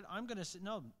Spirit, I'm going to say,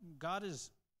 no, God is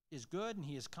good and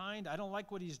he is kind. I don't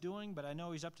like what he's doing, but I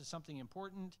know he's up to something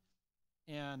important.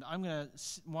 And I'm going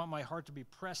to want my heart to be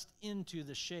pressed into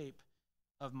the shape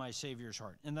of my Savior's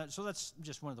heart. And so that's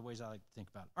just one of the ways I like to think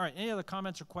about it. All right, any other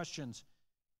comments or questions?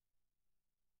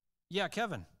 Yeah,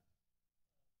 Kevin.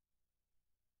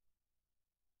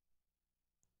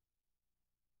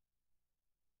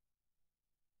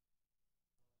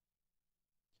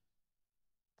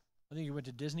 I think you went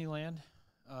to Disneyland.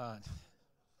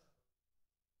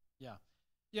 Yeah.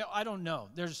 Yeah, I don't know.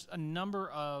 There's a number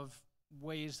of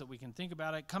ways that we can think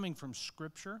about it coming from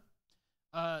Scripture.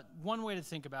 One way to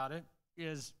think about it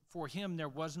is for him, there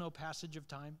was no passage of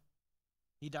time.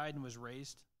 He died and was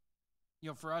raised. You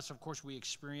know, for us, of course, we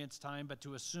experience time, but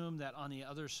to assume that on the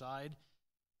other side,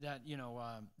 that,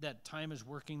 that time is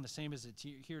working the same as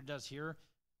it does here,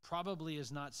 probably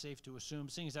is not safe to assume.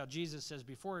 Seeing as how Jesus says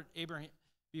before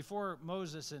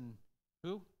Moses and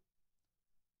who?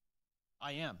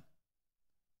 I am.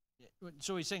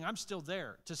 So he's saying, I'm still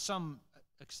there to some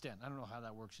extent. I don't know how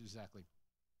that works exactly.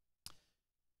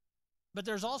 But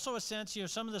there's also a sense,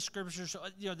 some of the scriptures,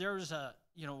 there's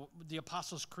the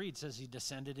Apostles' Creed says he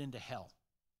descended into hell,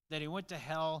 that he went to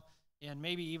hell and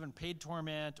maybe even paid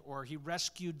torment, or he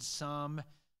rescued some.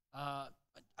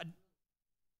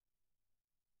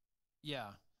 Yeah.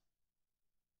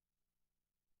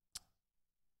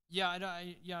 Yeah,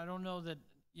 I don't know that,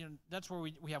 that's where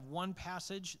we have one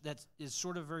passage that is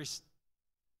sort of very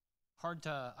hard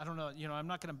to, I don't know, I'm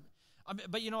not going to,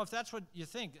 but if that's what you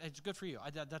think, it's good for you.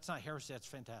 That's not heresy, that's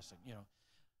fantastic,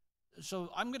 So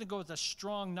I'm going to go with a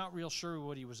strong, not real sure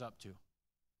what he was up to.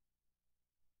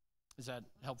 Is that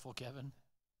helpful, Kevin?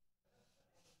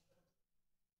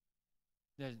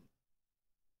 That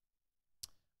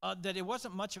it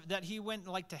wasn't much of, that he went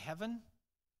like to heaven,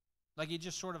 like he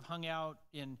just sort of hung out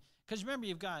in, because remember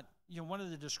you've got, one of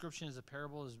the descriptions of the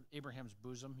parable is Abraham's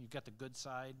bosom. You've got the good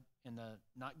side and the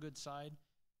not good side.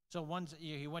 So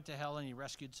he went to hell and he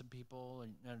rescued some people,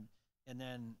 and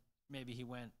then maybe he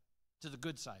went to the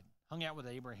good side, hung out with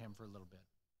Abraham for a little bit.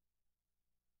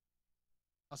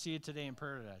 I'll see you today in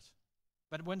paradise.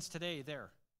 But when's today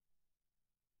there?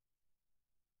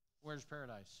 Where's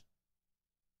paradise?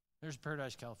 There's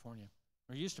Paradise, California.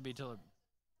 Or used to be till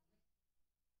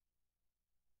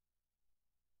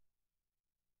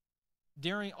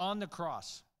on the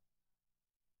cross.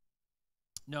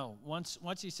 No, once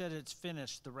he said it's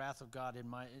finished, the wrath of God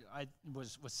I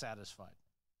was satisfied.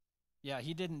 Yeah,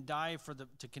 he didn't die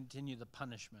to continue the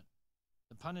punishment.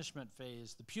 The punishment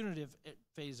phase, the punitive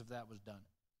phase of that was done.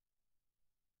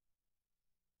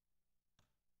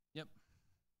 Yep.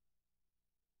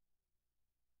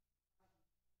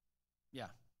 Yeah.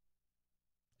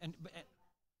 And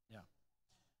yeah.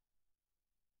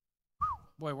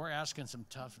 Boy, we're asking some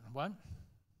tough. What?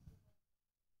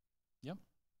 Yep.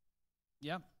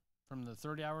 Yep. From the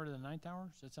 3rd hour to the 9th hour.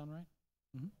 Does that sound right?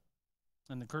 Mm-hmm.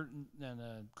 And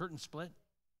the curtain split.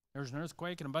 There was an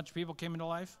earthquake, and a bunch of people came into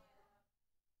life.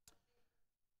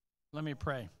 Let me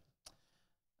pray.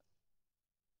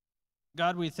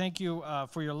 God, we thank you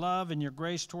for your love and your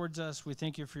grace towards us. We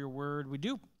thank you for your word. We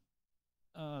do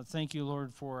thank you,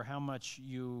 Lord, for how much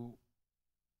you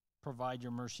provide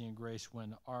your mercy and grace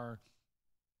when our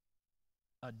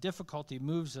difficulty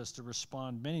moves us to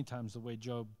respond many times the way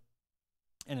Job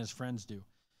and his friends do.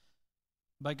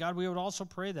 But God, we would also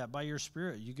pray that by your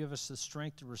Spirit, you give us the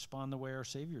strength to respond the way our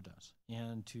Savior does,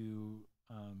 and to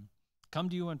come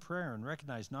to you in prayer and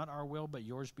recognize not our will, but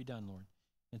yours be done, Lord.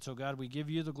 And so, God, we give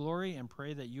you the glory and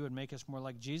pray that you would make us more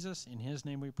like Jesus. In his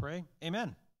name we pray.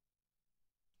 Amen.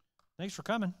 Thanks for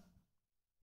coming.